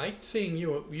something I liked? Seeing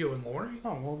you and Lori.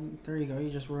 Oh, well, there you go. You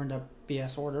just ruined up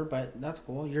BS order, but that's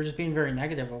cool. You're just being very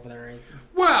negative over there.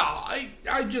 Well,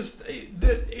 it's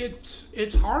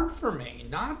hard for me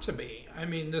not to be. I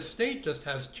mean, the state just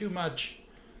has too much,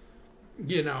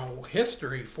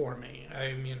 history for me.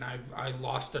 I mean, I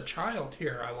lost a child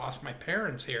here. I lost my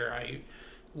parents here. I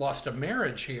lost a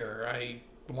marriage here. I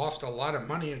lost a lot of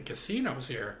money in casinos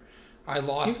here. You've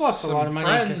lost a lot of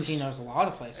money in casinos, a lot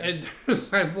of places. And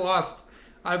I've lost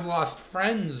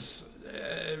friends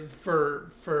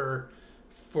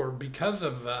because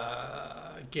of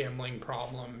gambling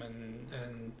problem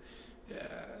and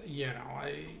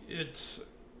it's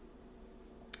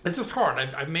just hard.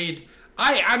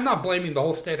 I'm not blaming the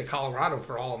whole state of Colorado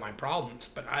for all of my problems,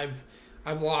 but I've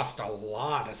lost a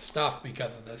lot of stuff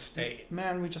because of this state.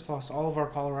 Man, we just lost all of our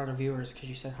Colorado viewers because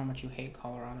you said how much you hate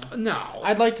Colorado. No.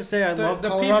 I'd like to say I love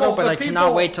Colorado, but I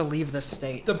cannot wait to leave the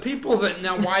state.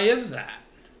 Now, why is that?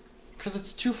 Because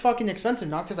it's too fucking expensive,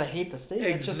 not because I hate the state.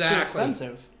 Exactly. It's just too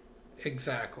expensive.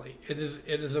 Exactly. It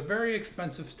is a very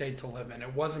expensive state to live in.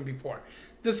 It wasn't before.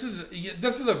 This is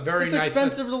a very nice... It's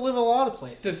expensive to live in a lot of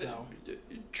places, though.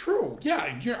 True.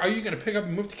 Yeah. Are you going to pick up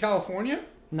and move to California?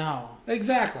 No.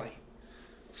 Exactly.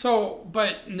 So,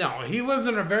 but no, he lives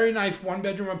in a very nice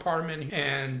 1-bedroom apartment,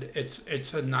 and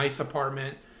it's a nice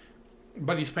apartment,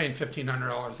 but he's paying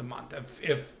 $1,500 a month.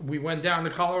 If we went down to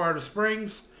Colorado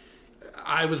Springs,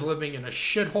 I was living in a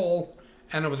shithole,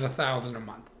 and it was $1,000 a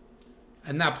month,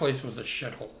 and that place was a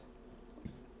shithole.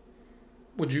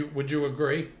 Would you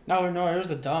agree? No, it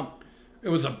was a dump. It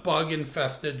was a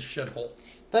bug-infested shithole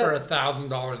for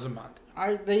 $1,000 a month.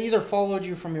 They either followed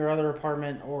you from your other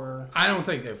apartment or... I don't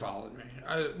think they followed me.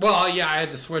 I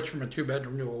had to switch from a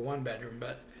 2-bedroom to a 1-bedroom,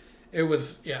 but it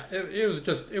was just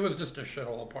a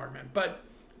shithole apartment. But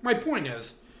my point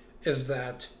is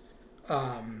that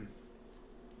I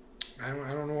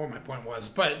don't know what my point was,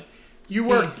 but you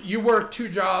work 2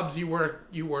 jobs, you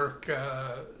work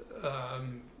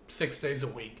 6 days a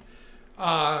week.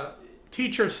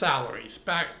 Teacher salaries.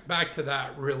 Back to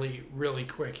that really, really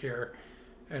quick here,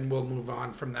 and we'll move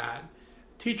on from that.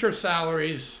 Teacher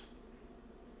salaries,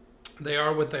 they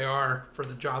are what they are for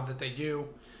the job that they do.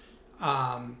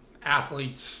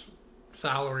 Athletes'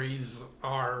 salaries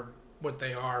are what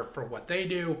they are for what they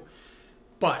do.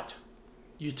 But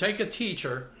you take a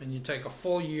teacher and you take a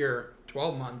full year,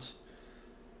 12 months,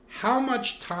 how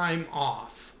much time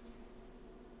off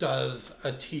does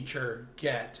a teacher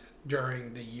get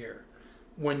during the year?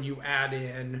 When you add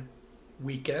in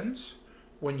weekends,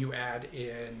 when you add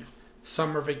in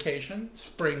summer vacation,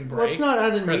 spring break, let's not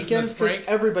add in Christmas weekends because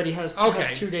everybody has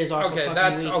 2 days off.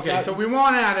 Okay, so we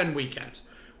won't add in weekends.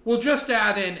 We'll just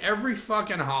add in every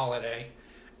fucking holiday,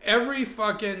 every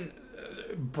fucking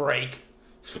break,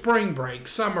 spring break,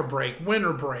 summer break,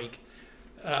 winter break,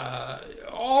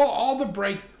 all the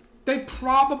breaks. They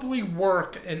probably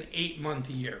work an 8-month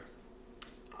year.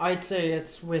 I'd say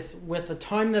it's with the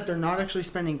time that they're not actually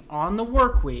spending on the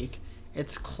work week,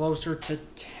 it's closer to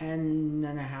 10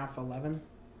 and a half, 11.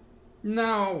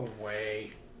 No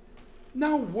way.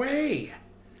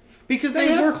 Because They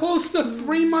they have work close to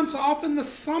 3 months off in the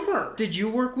summer. Did you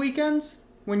work weekends?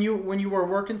 When you were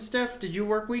working stiff, did you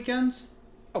work weekends?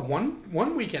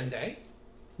 One weekend day.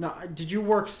 No, did you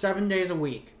work 7 days a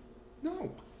week?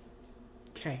 No.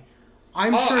 Okay.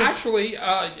 I'm sure. Actually,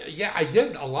 yeah, I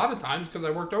did a lot of times because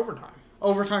I worked overtime.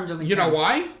 Overtime doesn't count. You know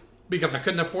why? Because I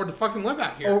couldn't afford to fucking live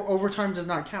out here. Overtime does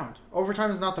not count.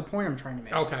 Overtime is not the point I'm trying to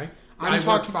make. Okay. I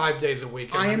work 5 days a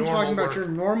week. I am talking about your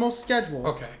normal schedule.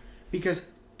 Okay. Because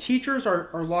teachers are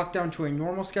locked down to a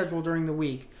normal schedule during the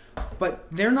week, but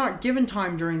they're not given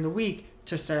time during the week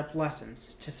to set up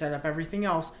lessons, to set up everything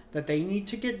else that they need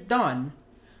to get done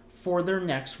for their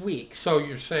next week. So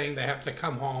you're saying they have to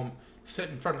come home, sit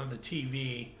in front of the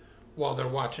TV while they're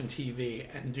watching TV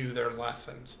and do their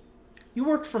lessons. You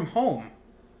worked from home.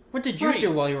 What did you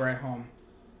do while you were at home?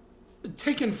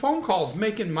 Taking phone calls,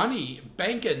 making money,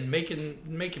 banking,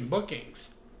 making bookings.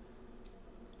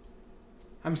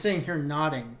 I'm sitting here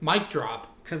nodding. Mic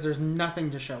drop. Because there's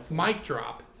nothing to show for it. Mic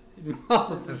drop.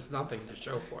 There's nothing to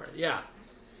show for it. Yeah.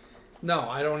 No,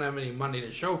 I don't have any money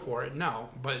to show for it. No,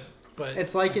 but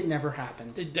it's like it never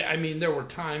happened. I mean, there were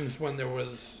times when there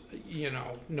was,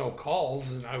 no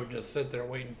calls, and I would just sit there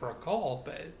waiting for a call.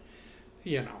 But,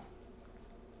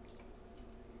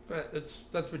 but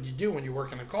that's what you do when you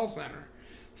work in a call center.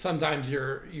 Sometimes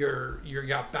you're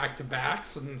got back to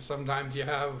backs, and sometimes you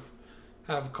have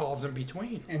calls in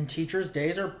between. And teachers'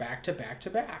 days are back to back to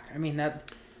back. I mean that's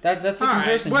the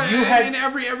comparison. Right. Well,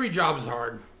 every job is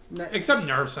hard, except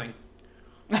nursing.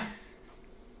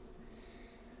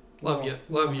 Love you,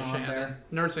 Shannon. There.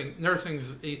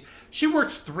 Nursing's. She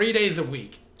works 3 days a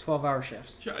week. 12-hour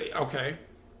shifts. Okay,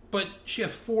 but she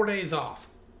has 4 days off.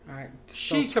 All right.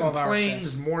 She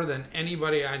complains more than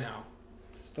anybody I know.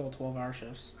 It's still 12-hour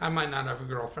shifts. I might not have a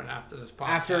girlfriend after this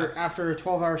podcast. After a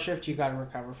 12-hour shift, you got to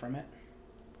recover from it.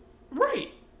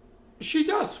 Right. She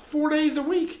does 4 days a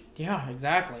week. Yeah,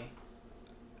 exactly.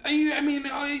 I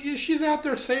mean, she's out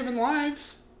there saving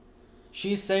lives.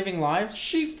 She's saving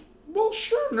lives? Well,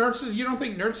 sure, nurses. You don't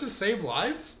think nurses save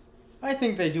lives? I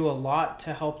think they do a lot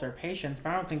to help their patients,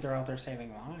 but I don't think they're out there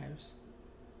saving lives.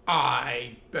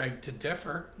 I beg to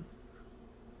differ.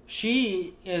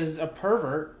 She is a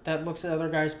pervert that looks at other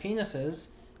guys' penises,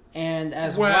 and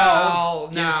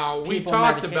we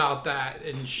talked about that,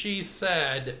 and she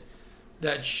said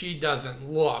that she doesn't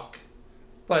look.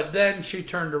 But then she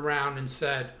turned around and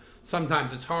said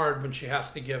sometimes it's hard when she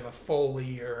has to give a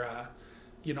Foley or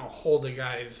hold a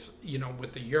guy's,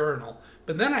 with the urinal.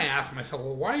 But then I asked myself,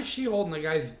 well, why is she holding the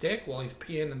guy's dick while he's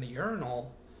peeing in the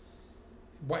urinal?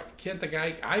 Why can't the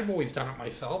guy... I've always done it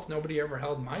myself. Nobody ever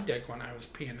held my dick when I was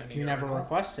peeing in a urinal. You never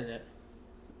requested it.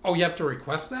 Oh, you have to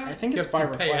request that? I think it's by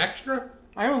request. You have to pay extra?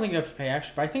 I don't think you have to pay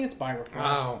extra, but I think it's by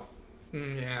request. Oh,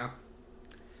 yeah.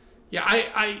 Yeah,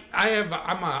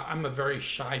 I'm a very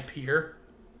shy peer.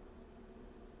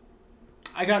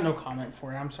 I got no comment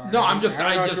for it. I'm sorry. No, it's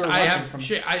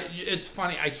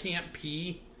funny. I can't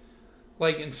pee,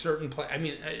 like in certain places. I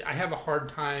mean, I have a hard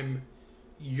time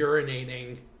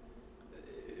urinating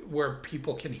where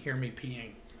people can hear me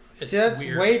peeing. See, that's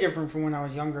weird. Way different from when I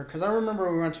was younger. Because I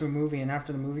remember we went to a movie, and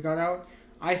after the movie got out,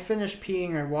 I finished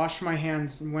peeing, I washed my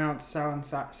hands, and went outside and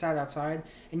sat outside,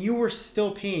 and you were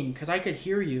still peeing, because I could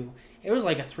hear you. It was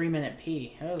like a 3-minute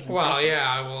pee. Well,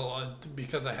 yeah,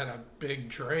 because I had a big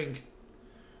drink,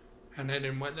 and I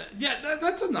didn't want that. Yeah,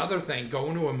 that's another thing,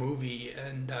 going to a movie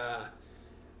and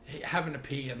having to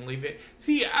pee and leave it.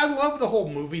 See, I love the whole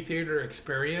movie theater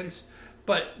experience,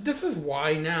 but this is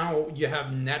why now you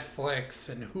have Netflix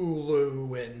and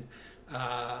Hulu and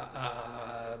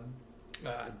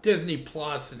Disney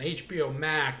Plus and HBO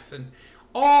Max and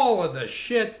all of the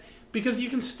shit, because you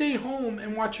can stay home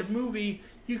and watch a movie,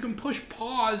 you can push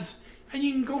pause, and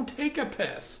you can go take a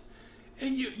piss.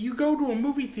 And you go to a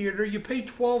movie theater, you pay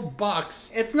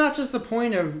 $12. It's not just the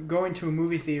point of going to a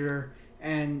movie theater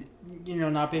and,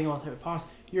 not being able to hit pause.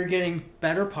 You're getting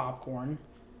better popcorn.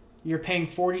 You're paying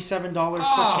 $47 for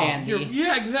candy.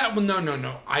 Yeah, exactly. Well,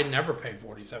 no. I never pay $47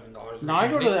 for candy. I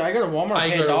go to Walmart,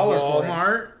 pay $1 for it. I go to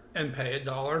Walmart and pay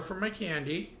 $1 for my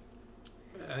candy,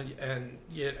 and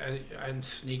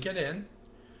sneak it in.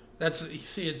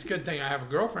 It's a good thing I have a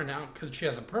girlfriend now, because she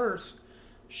has a purse.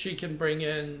 She can bring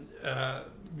in,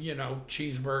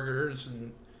 cheeseburgers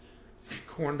and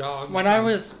corn dogs. When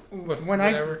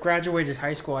I graduated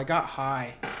high school, I got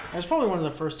high. It was probably one of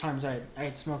the first times I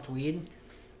had smoked weed.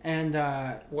 And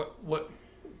we're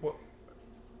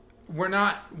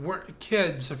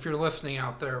kids, if you're listening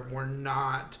out there, we're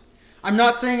not. I'm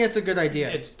not saying it's a good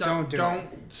idea. Don't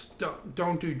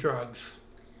do drugs.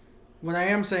 What I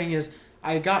am saying is,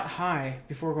 I got high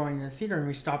before going to the theater, and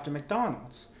we stopped at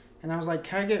McDonald's. And I was like,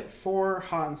 can I get 4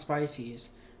 hot and spicies?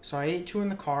 So I ate 2 in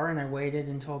the car, and I waited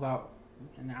until about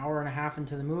an hour and a half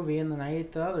into the movie, and then I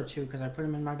ate the other 2 because I put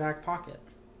them in my back pocket.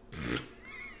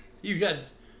 You had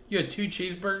 2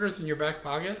 cheeseburgers in your back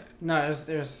pocket? No,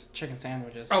 there's chicken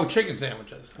sandwiches. Oh, chicken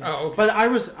sandwiches. Yeah. Oh, okay. But I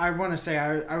want to say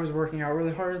I was working out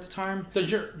really hard at the time. Does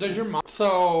your mom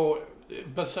so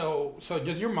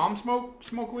does your mom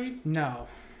smoke weed? No,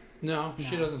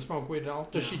 she doesn't smoke weed at all.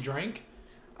 Does she drink?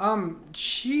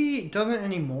 She doesn't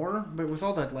anymore, but with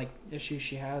all that issues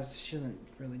she has, she doesn't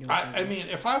really do it. I mean,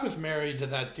 if I was married to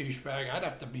that douchebag, I'd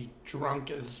have to be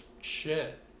drunk as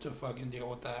shit to fucking deal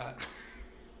with that.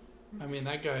 I mean,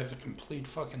 that guy is a complete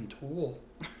fucking tool.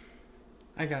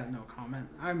 I got no comment.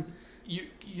 You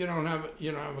don't have a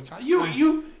comment.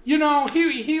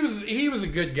 He was a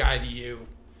good guy to you,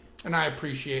 and I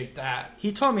appreciate that.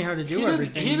 He taught me how to do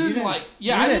everything.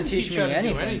 I didn't teach me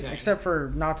anything except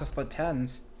for not to split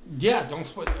tens. Yeah, don't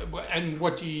split. And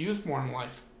what do you use more in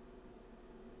life?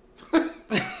 I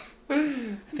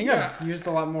think I've used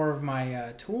a lot more of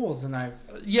my tools than I've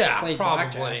played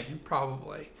probably. blackjack.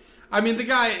 Probably. I mean, the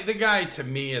guy to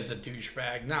me is a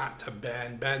douchebag, not to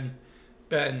Ben.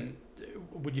 Ben,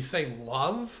 would you say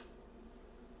love?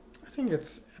 I think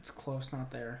it's close,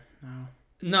 not there.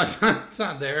 No, it's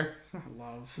not there. It's not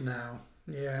love. No.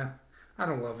 Yeah. I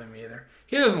don't love him either.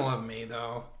 He doesn't love me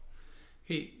though.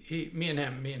 Me and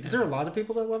him. Is there a lot of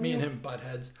people that love me you? Me and him butt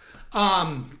heads.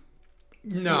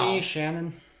 No. Me,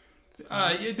 Shannon.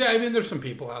 I mean, there's some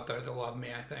people out there that love me,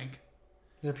 I think.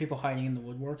 Is there people hiding in the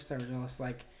woodworks that are just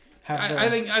I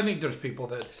think there's people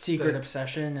that secret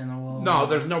obsession and a little. No,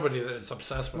 there's nobody that is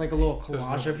obsessed with a little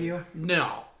collage of you.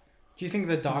 No. Do you think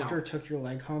the doctor took your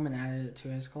leg home and added it to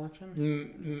his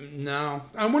collection? No.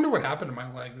 I wonder what happened to my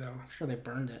leg though. I'm sure they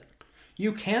burned it.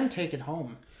 You can take it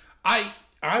home.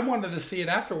 I wanted to see it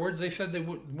afterwards. They said they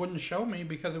wouldn't show me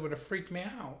because it would have freaked me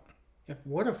out. It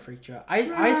would have freaked you out.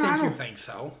 I don't think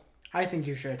so. I think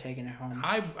you should have taken it home.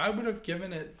 I would have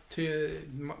given it to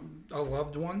a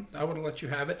loved one. I would have let you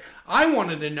have it. I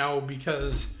wanted to know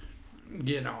because,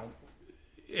 because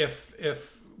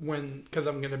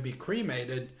I'm going to be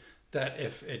cremated, that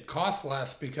if it costs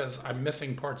less because I'm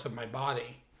missing parts of my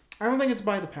body. I don't think it's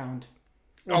by the pound.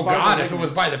 Oh, God, if it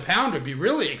was by the pound, it'd be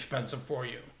really expensive for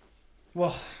you.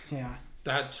 Well, yeah.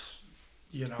 That's,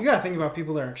 You got to think about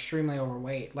people that are extremely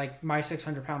overweight. Like my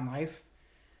 600-pound life.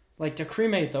 To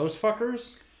cremate those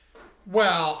fuckers?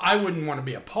 Well, I wouldn't want to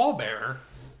be a pallbearer.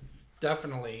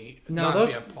 Definitely not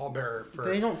be a pallbearer for...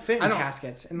 They don't fit in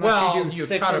caskets unless you do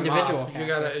 6 individual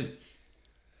caskets.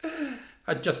 You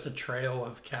got just a trail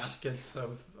of caskets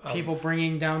of people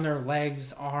bringing down their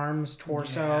legs, arms,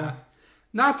 torso. Yeah.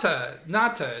 Not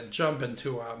to jump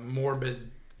into a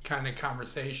morbid kind of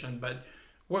conversation, but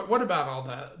what about all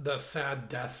the sad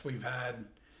deaths we've had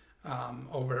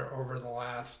over the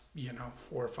last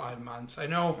 4 or 5 months? I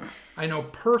know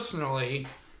personally,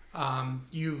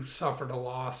 you suffered a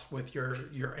loss with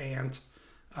your aunt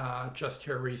just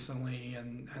here recently,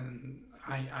 and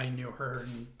I knew her,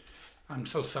 and I'm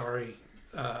so sorry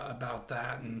about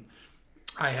that. And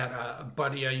I had a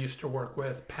buddy I used to work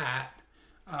with, Pat,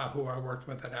 who I worked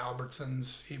with at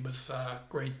Albertsons. He was a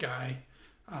great guy,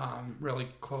 really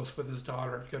close with his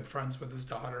daughter, good friends with his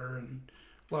daughter, and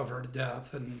love her to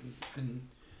death. And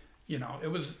it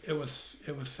was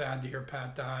sad to hear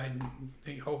Pat died. And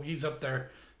he's up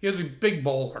there. He was a big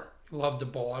bowler. He loved to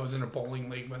bowl. I was in a bowling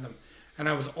league with him, and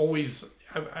I was always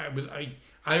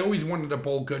I always wanted to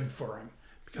bowl good for him,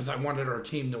 because I wanted our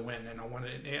team to win, and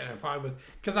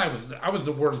because I was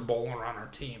the worst bowler on our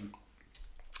team.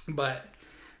 But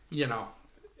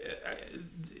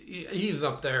he's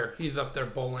up there. He's up there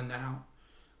bowling now.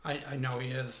 I know he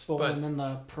is. Bowling in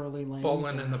the pearly lanes.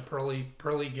 Bowling in the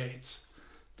pearly gates.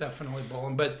 Definitely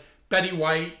bowling. But Betty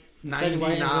White, 99. Betty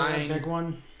White is a big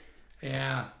one.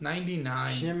 Yeah,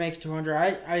 99. She didn't make 200.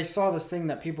 I saw this thing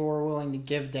that people were willing to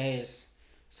give days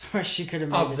so she could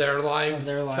have made of their lives.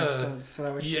 So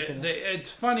that was she could. It's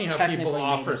funny how people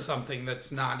offer something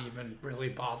that's not even really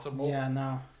possible. Yeah,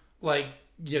 no. Like,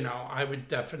 I would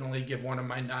definitely give one of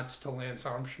my nuts to Lance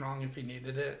Armstrong if he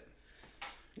needed it,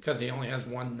 because he only has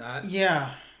one nut.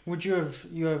 Yeah. Would you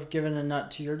have given a nut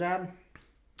to your dad?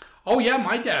 Oh yeah,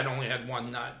 my dad only had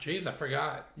one nut. Jeez, I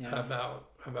forgot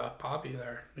about Poppy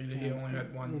there. He only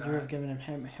had one nut. Would you have given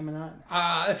him a nut?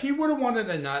 If he would have wanted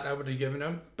a nut, I would have given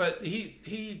him. But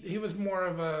he was more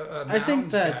of a I think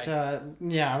that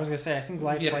I was gonna say, I think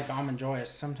life's like almond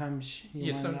joys. Sometimes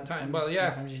you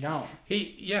sometimes you don't.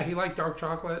 He liked dark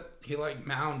chocolate. He liked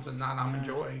Mounds and not almond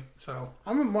joy. So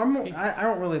I don't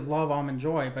really love almond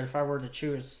joy, but if I were to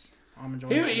choose almond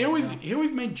joy, he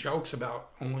always made jokes about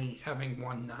only having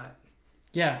one nut.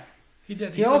 Yeah, he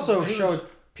did. He also showed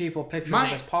people pictures of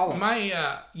his polyps.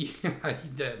 Yeah, he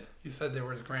did. He said they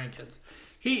were his grandkids.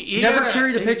 He never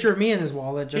carried a picture of me in his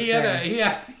wallet. He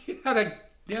had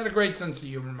a great sense of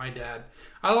humor. My dad.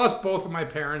 I lost both of my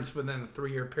parents within a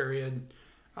 3-year period.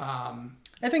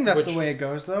 I think that's the way it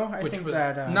goes, though. I think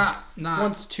that not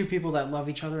once two people that love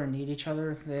each other and need each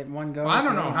other, that one goes. Well, I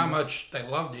don't know how much they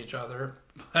loved each other,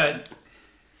 but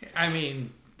I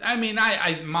mean,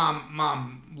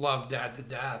 mom loved dad to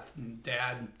death, and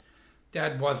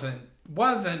dad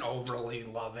wasn't overly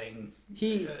loving.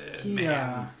 He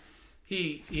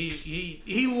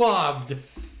loved,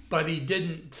 but he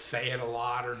didn't say it a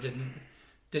lot, or didn't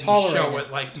show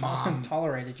it like mom.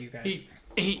 Tolerated you guys.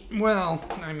 Well,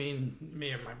 I mean,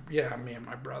 me and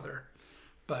my brother,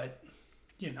 but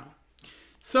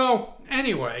So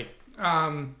anyway,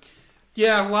 a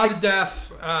lot of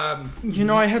deaths. I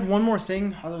had one more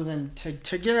thing other than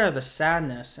to get out of the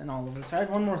sadness and all of this. I had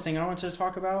one more thing I wanted to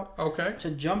talk about. Okay.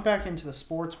 To jump back into the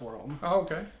sports world. Oh,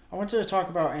 okay. I wanted to talk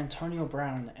about Antonio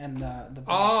Brown and the Bucks.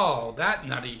 Oh, that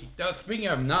nutty. Speaking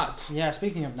of nuts. Yeah,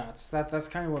 speaking of nuts, that's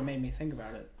kind of what made me think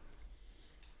about it.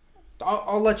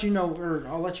 I'll let you know, or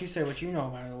I'll let you say what you know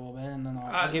about it a little bit, and then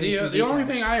I'll give you some details. The only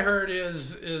thing I heard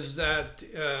is that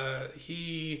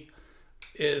he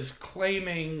is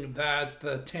claiming that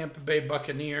the Tampa Bay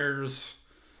Buccaneers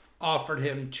offered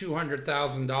him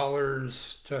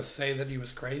 $200,000 to say that he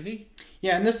was crazy.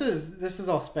 Yeah, and this is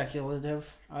all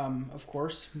speculative, of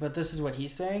course, but this is what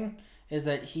he's saying, is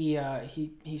that he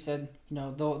said,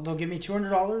 they'll give me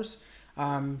 $200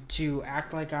 to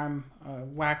act like I'm a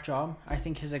whack job. I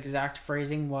think his exact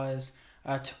phrasing was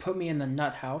to put me in the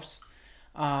nut house.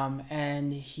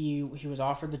 And he was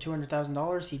offered the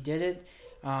 $200,000. He did it.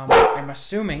 I'm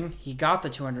assuming he got the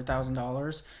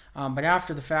 $200,000. But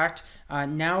after the fact,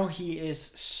 now he is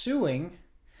suing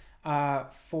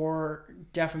for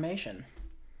defamation.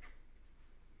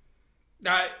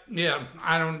 I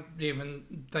don't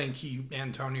even think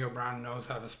Antonio Brown knows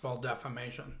how to spell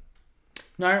defamation.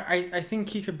 No, I think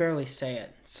he could barely say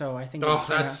it. So I think.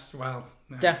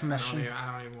 Defamation.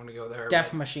 I don't even want to go there.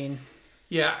 Defamation.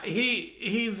 Yeah,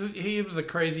 he was a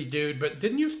crazy dude. But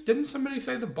didn't somebody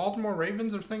say the Baltimore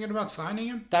Ravens are thinking about signing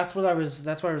him? That's what I was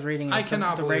reading. I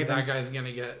cannot believe that guy's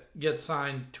gonna get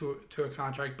signed to a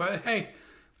contract. But hey,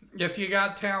 if you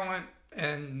got talent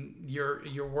and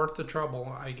you're worth the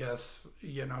trouble, I guess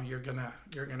you're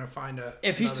gonna find a.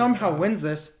 If he somehow wins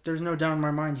this, there's no doubt in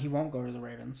my mind he won't go to the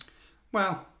Ravens.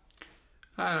 Well,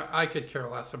 I could care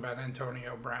less about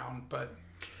Antonio Brown, but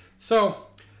so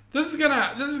this is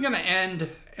gonna end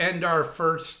our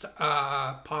first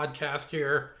podcast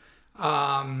here.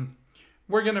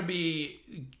 We're gonna be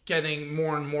getting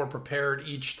more and more prepared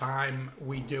each time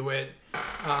we do it.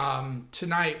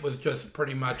 Tonight was just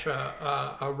pretty much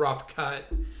a rough cut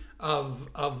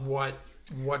of what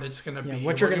it's going to be.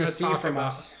 What you're going to see from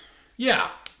us. Yeah,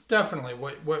 definitely.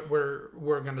 What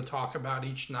we're going to talk about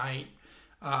each night,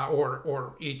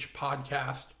 or each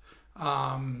podcast.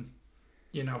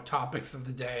 Topics of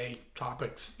the day,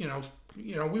 topics.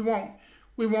 We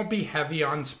won't be heavy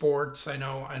on sports. I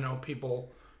know people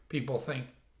think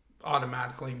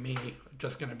automatically me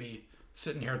just going to be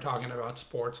sitting here talking about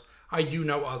sports. I do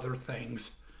know other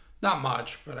things, not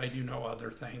much, but I do know other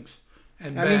things.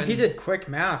 And I mean, he did quick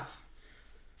math.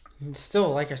 Still,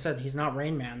 like I said, he's not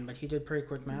Rain Man, but he did pretty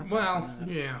quick math. Well,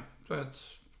 yeah,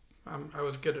 I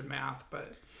was good at math,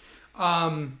 but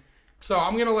so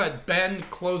I'm gonna let Ben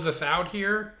close us out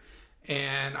here,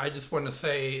 and I just want to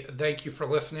say thank you for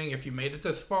listening if you made it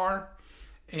this far,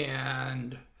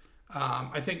 and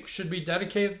I think should we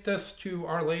dedicate this to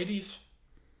our ladies?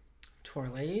 To our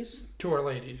ladies? To our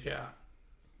ladies, yeah.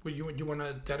 Do you want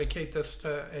to dedicate this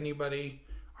to anybody?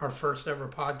 Our first ever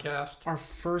podcast. Our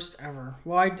first ever.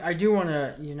 Well, I do want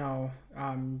to,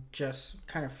 just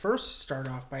kind of first start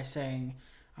off by saying,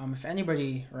 if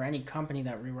anybody or any company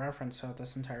that we reference throughout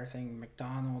this entire thing,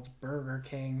 McDonald's, Burger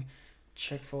King,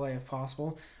 Chick-fil-A if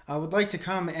possible, would like to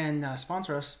come and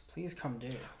sponsor us, please come do.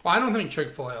 Well, I don't think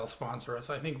Chick-fil-A will sponsor us.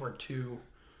 I think we're too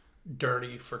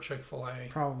dirty for Chick-fil-A.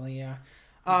 Probably, yeah.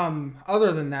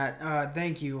 Other than that,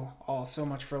 thank you all so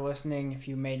much for listening if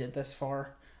you made it this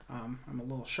far. I'm a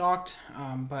little shocked,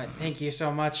 but thank you so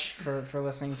much for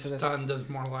listening to this. Stunned is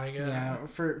more like it. Yeah,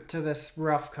 to this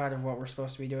rough cut of what we're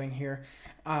supposed to be doing here.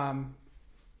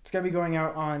 It's going to be going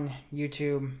out on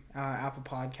YouTube, Apple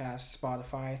Podcasts,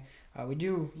 Spotify. We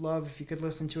do love if you could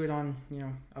listen to it on,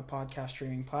 a podcast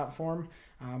streaming platform,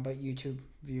 but YouTube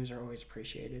views are always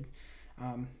appreciated.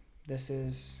 This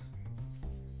is...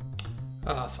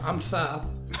 So I'm Seth.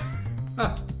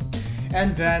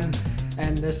 And Ben.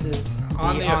 And this is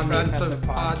On the Offensive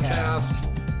Podcast.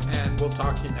 And we'll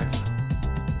talk to you next time.